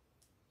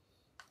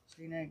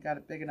 So you know you've got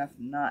a big enough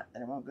knot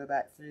that it won't go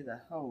back through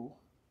the hole.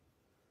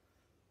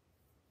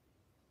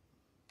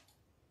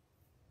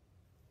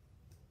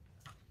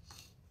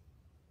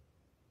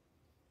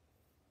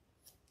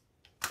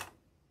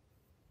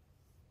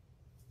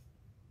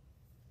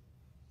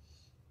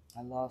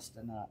 I lost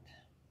a knot.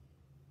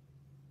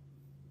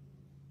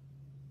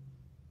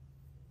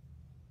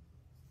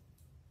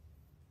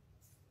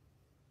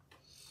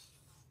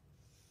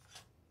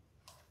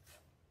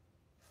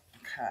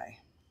 Okay.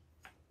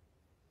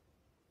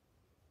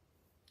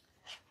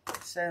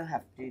 So I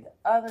have to do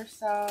the other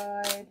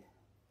side.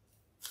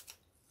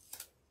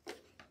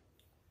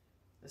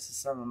 This is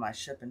some of my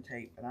shipping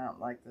tape, but I don't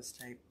like this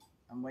tape.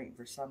 I'm waiting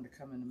for some to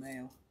come in the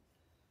mail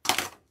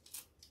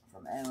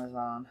from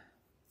Amazon.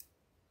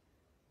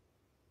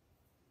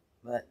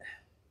 But,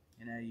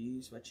 you know, you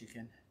use what you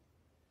can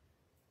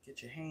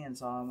get your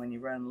hands on when you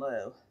run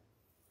low.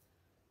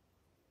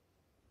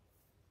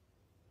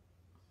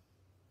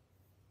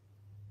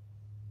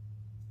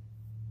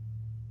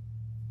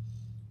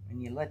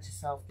 When you let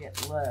yourself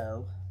get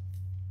low,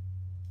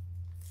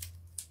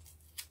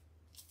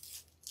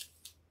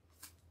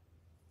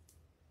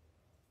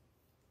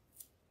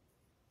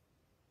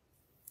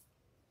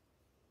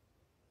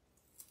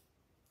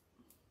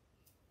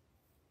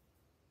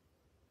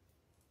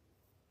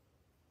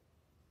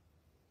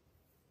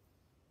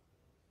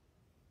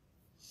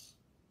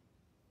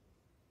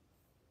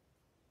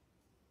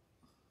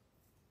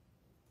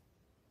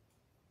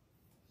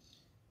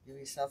 give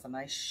yourself a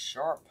nice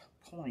sharp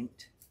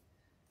point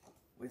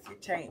with your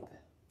tape.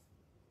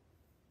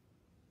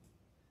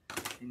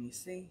 Can you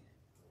see?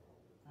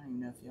 I don't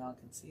even know if y'all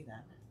can see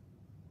that.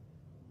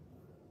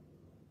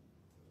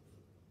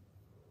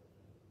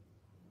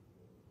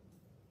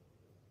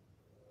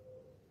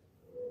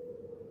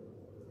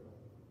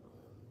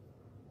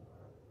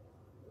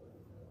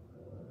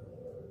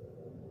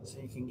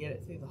 So you can get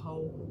it through the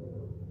hole.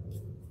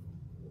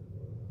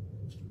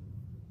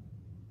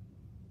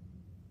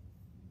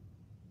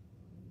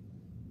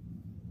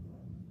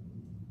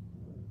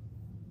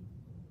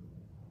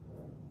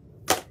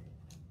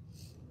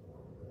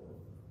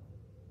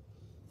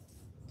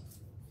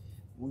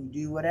 We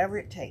do whatever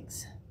it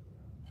takes.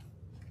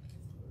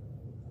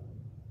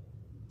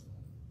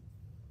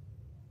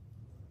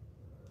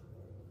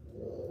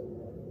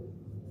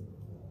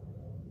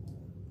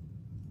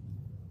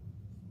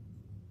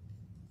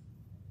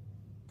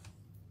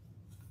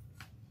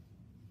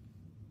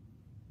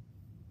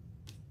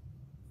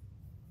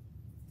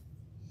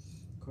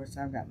 Of course,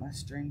 I've got my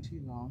string too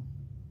long.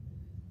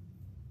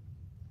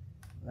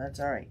 That's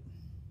all right.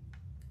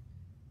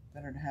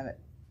 Better to have it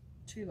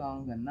too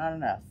long than not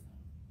enough.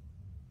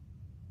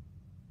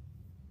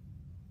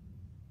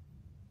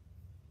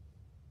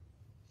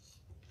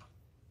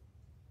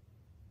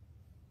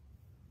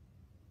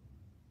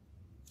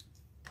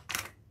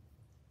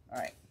 All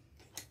right.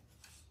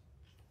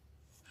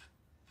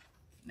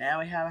 Now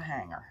we have a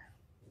hanger.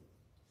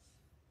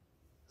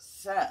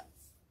 So,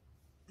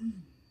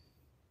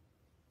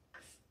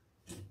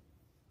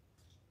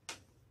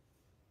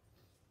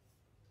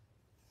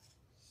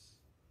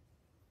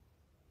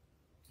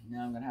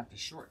 to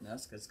shorten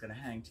this because it's going to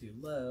hang too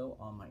low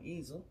on my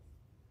easel.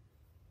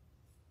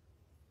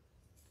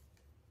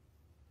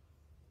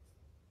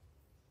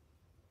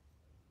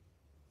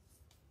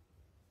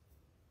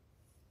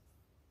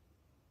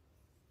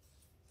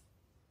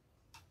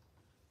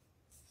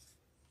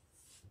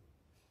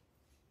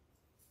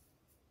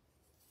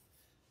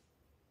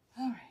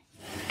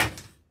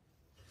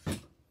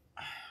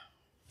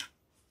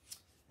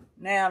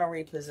 Now to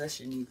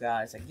reposition you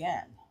guys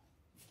again.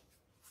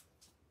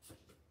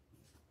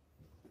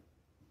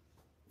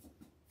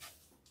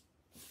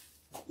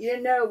 You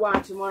didn't know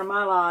watching one of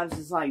my lives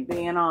is like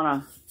being on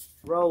a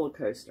roller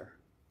coaster.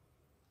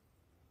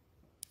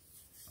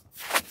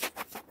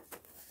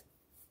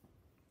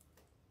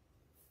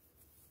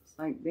 It's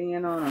like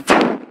being on a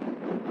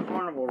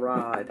carnival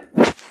ride.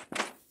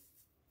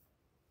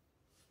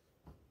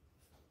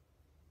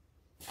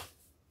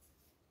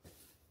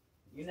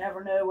 You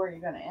never know where you're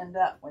going to end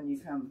up when you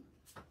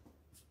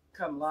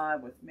come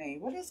live with me.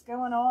 What is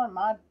going on?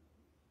 My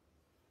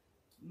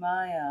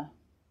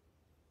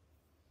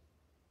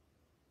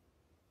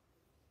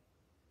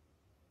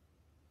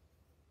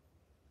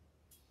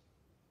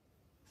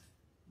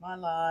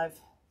live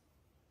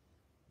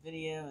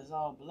video is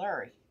all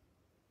blurry.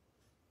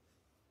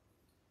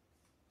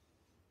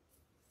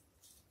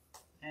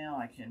 Now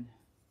I can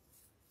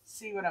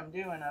see what I'm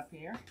doing up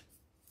here.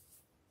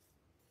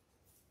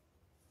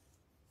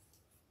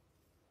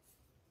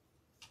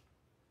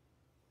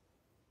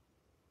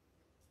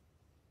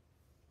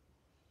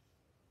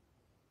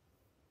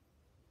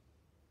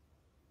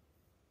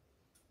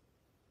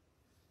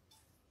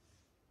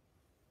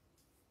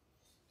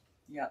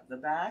 Yep, the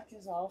back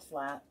is all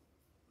flat.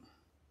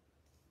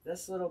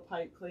 This little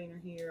pipe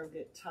cleaner here will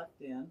get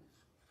tucked in.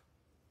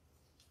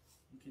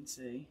 You can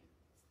see.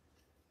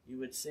 You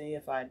would see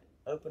if I'd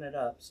open it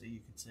up so you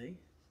could see.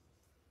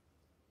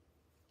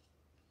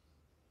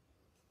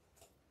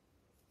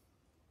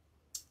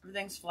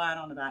 Everything's flat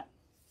on the back.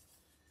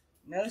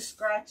 No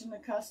scratching the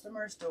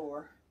customer's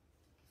door.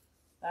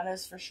 That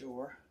is for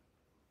sure.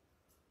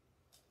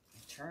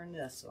 Turn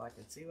this so I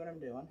can see what I'm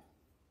doing.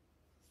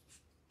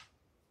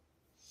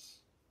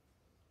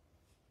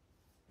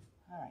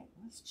 Alright,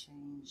 let's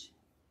change.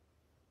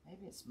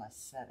 Maybe it's my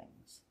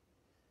settings.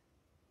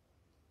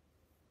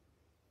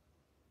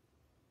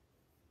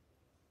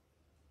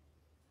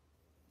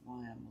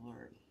 Why I'm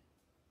blurry.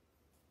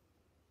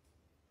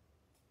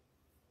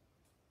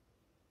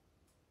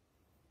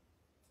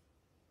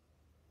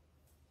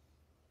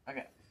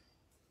 Okay.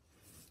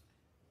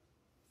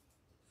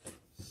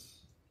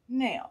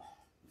 Now,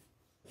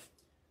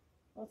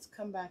 let's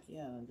come back in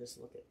and just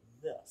look at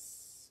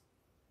this.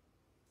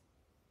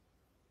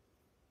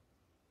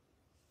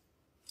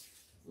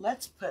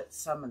 Let's put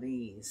some of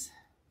these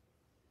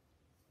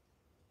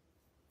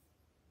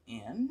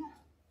in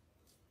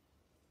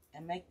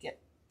and make it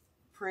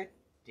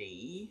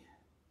pretty.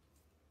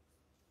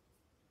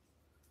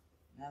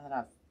 Now that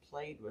I've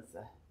played with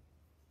the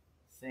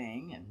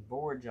thing and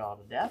bored y'all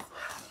to death.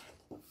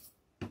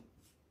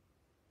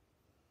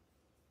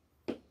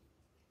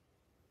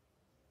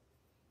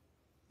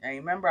 Now you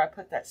remember I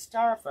put that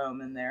styrofoam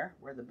in there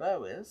where the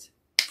bow is.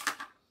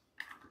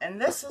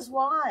 And this is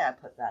why I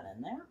put that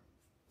in there.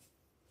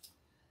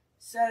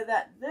 So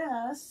that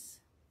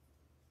this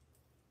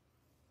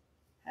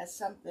has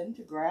something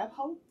to grab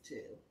hold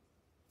to.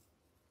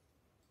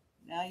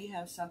 Now you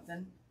have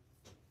something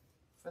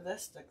for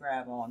this to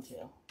grab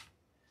onto.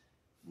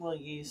 We'll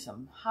use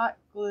some hot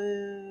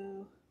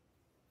glue.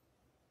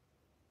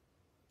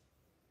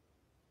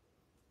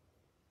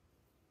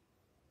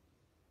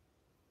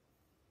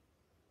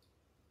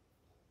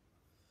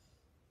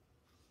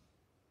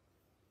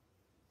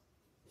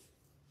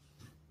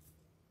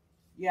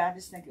 Yeah, I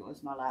just think it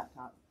was my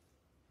laptop.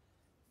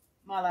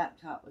 My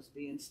laptop was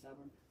being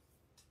stubborn.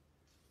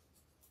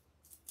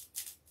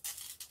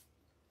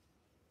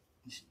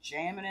 Just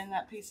jam it in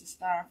that piece of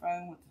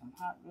styrofoam with some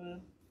hot glue.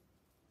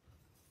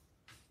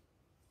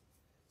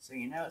 So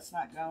you know it's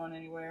not going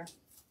anywhere.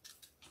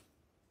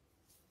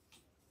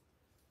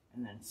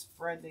 And then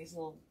spread these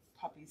little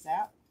puppies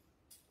out.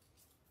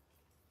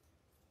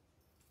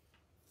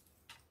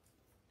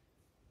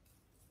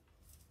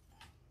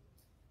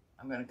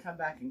 I'm going to come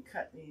back and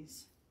cut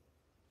these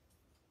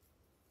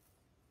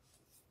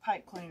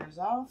pipe cleaners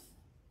off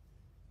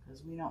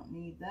because we don't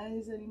need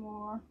those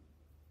anymore.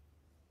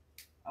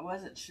 I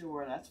wasn't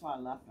sure, that's why I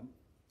left them.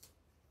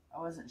 I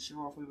wasn't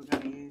sure if we were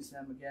going to use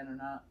them again or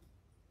not,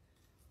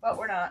 but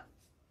we're not.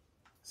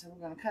 So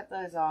we're going to cut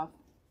those off.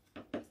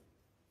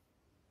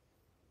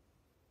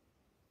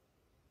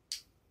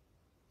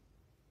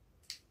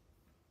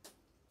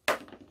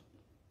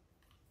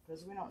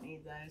 Because we don't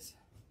need those.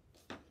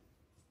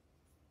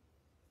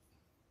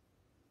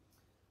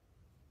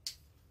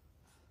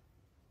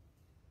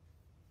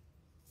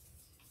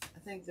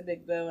 I think the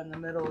big bow in the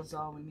middle is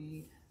all we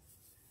need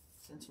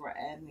since we're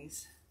adding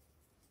these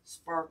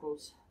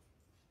sparkles.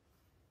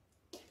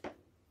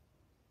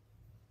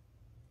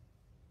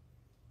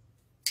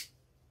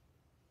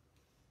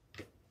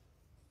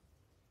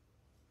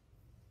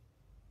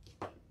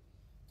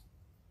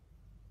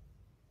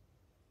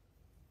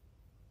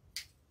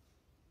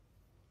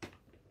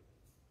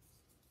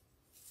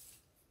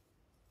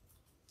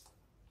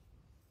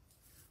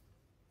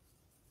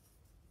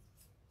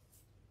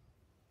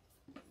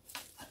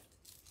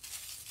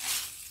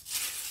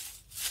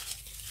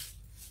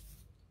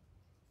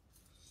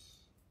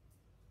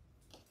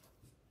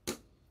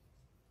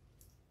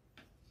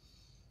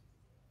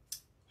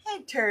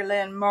 Terry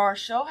Lynn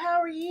Marshall, how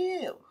are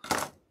you?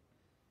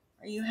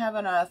 Are you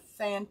having a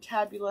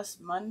fantabulous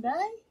Monday?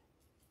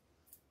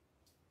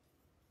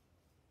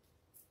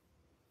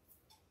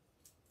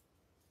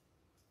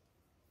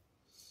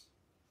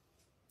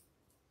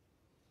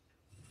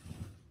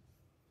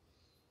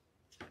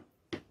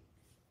 At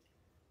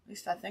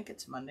least I think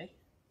it's Monday.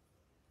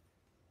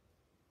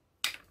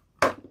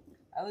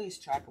 I lose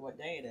track of what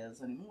day it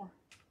is anymore.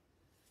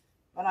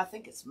 But I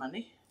think it's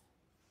Monday.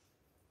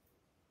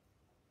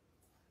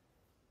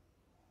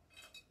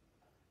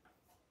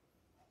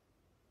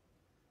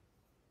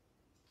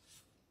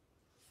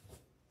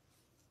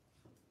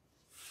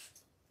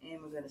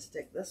 And we're going to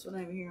stick this one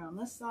over here on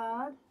this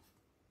side.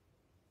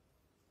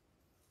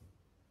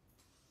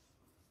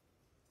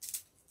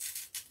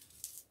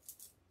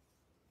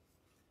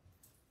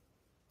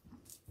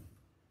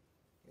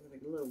 Give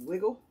it a little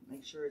wiggle.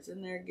 Make sure it's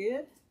in there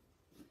good.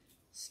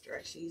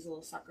 Stretch these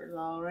little suckers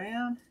all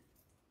around.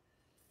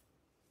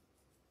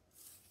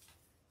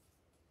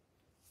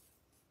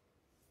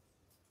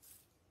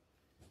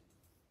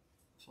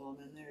 Pull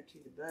them in there to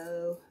the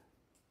bow.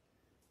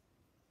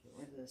 Get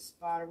rid of the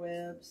spider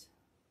webs.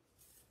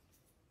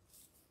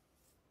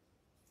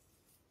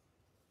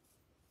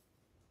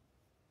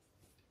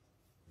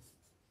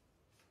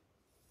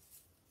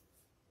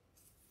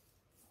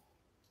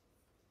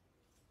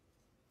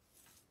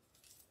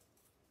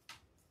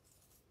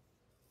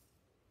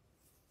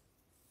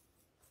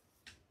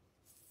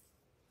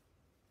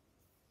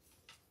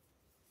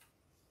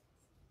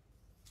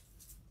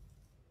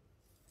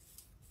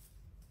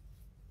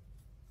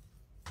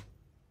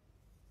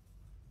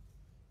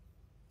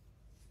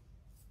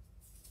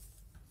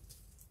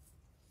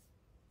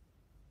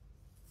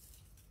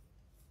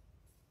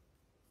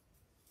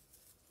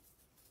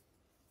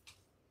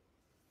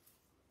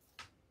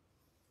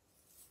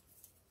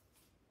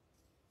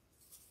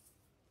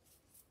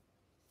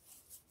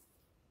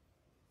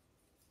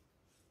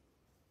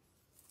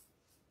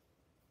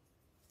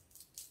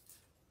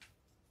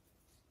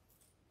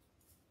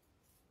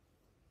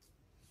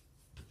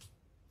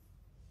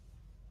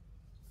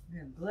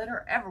 There's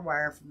glitter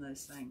everywhere from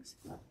those things.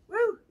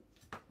 Woo!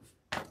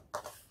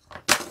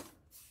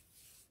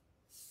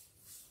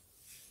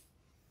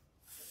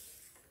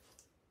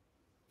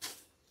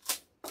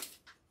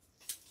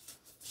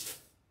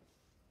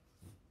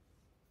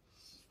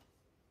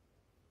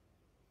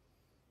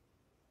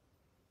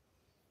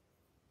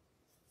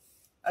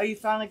 Oh, you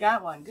finally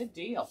got one. Good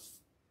deal.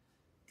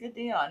 Good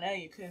deal. I know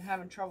you could have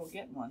having trouble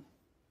getting one.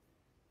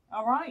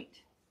 All right.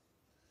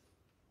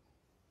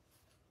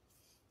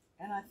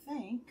 And I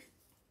think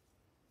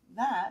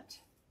that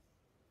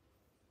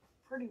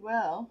pretty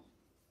well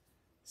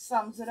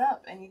sums it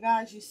up. And you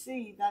guys, you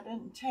see, that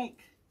didn't take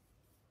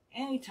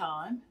any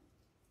time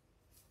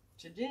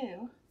to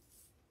do.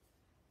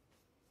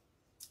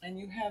 And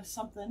you have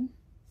something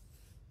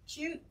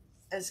cute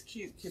as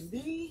cute can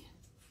be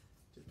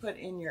to put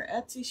in your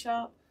Etsy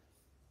shop.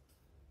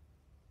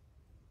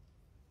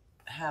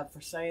 Have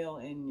for sale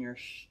in your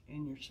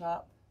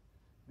shop.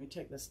 Let me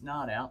take this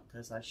knot out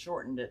because I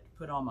shortened it to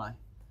put on my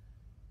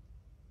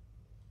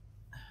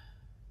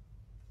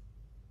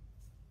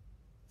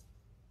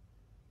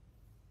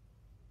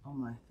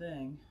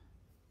thing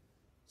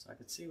so I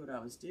could see what I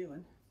was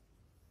doing.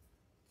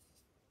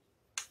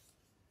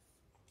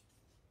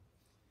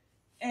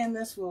 And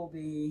this will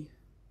be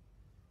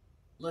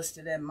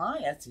listed in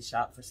my Etsy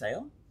shop for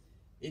sale.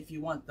 If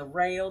you want the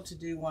rail to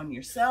do one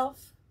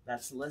yourself,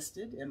 that's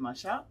listed in my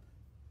shop.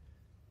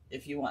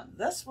 If you want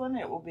this one,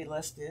 it will be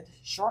listed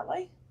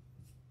shortly.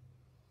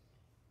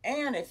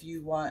 And if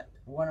you want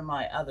one of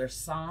my other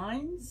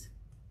signs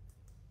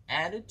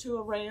added to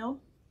a rail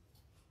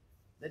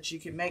that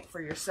you can make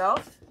for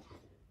yourself,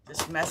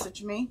 just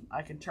message me.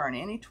 I can turn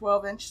any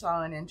 12-inch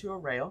sign into a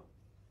rail.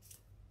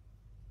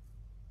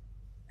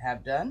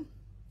 Have done.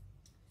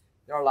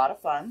 They're a lot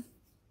of fun.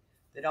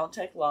 They don't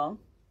take long.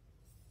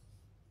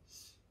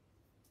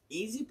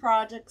 Easy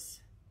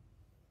projects.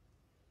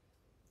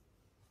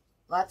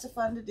 Lots of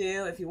fun to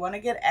do. If you want to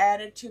get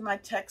added to my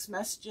text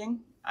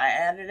messaging, I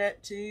added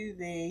it to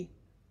the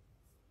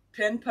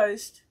pin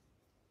post.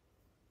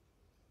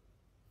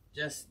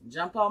 Just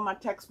jump on my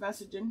text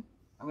messaging.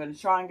 I'm going to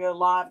try and go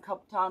live a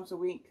couple times a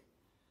week.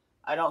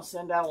 I don't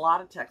send out a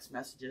lot of text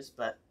messages,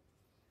 but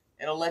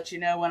it'll let you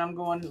know when I'm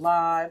going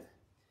live.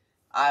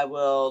 I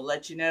will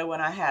let you know when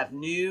I have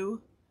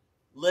new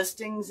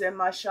listings in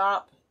my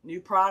shop, new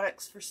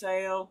products for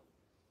sale,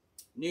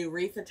 new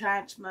wreath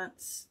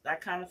attachments, that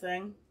kind of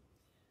thing.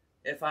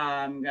 If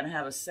I'm going to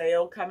have a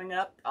sale coming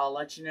up, I'll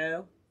let you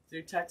know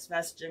through text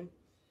messaging.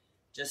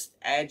 Just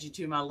add you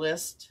to my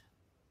list.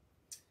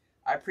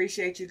 I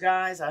appreciate you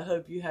guys. I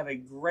hope you have a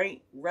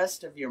great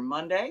rest of your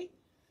Monday.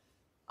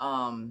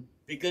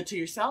 Be good to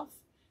yourself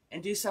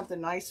and do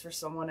something nice for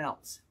someone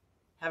else.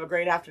 Have a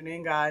great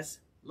afternoon, guys.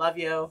 Love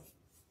you.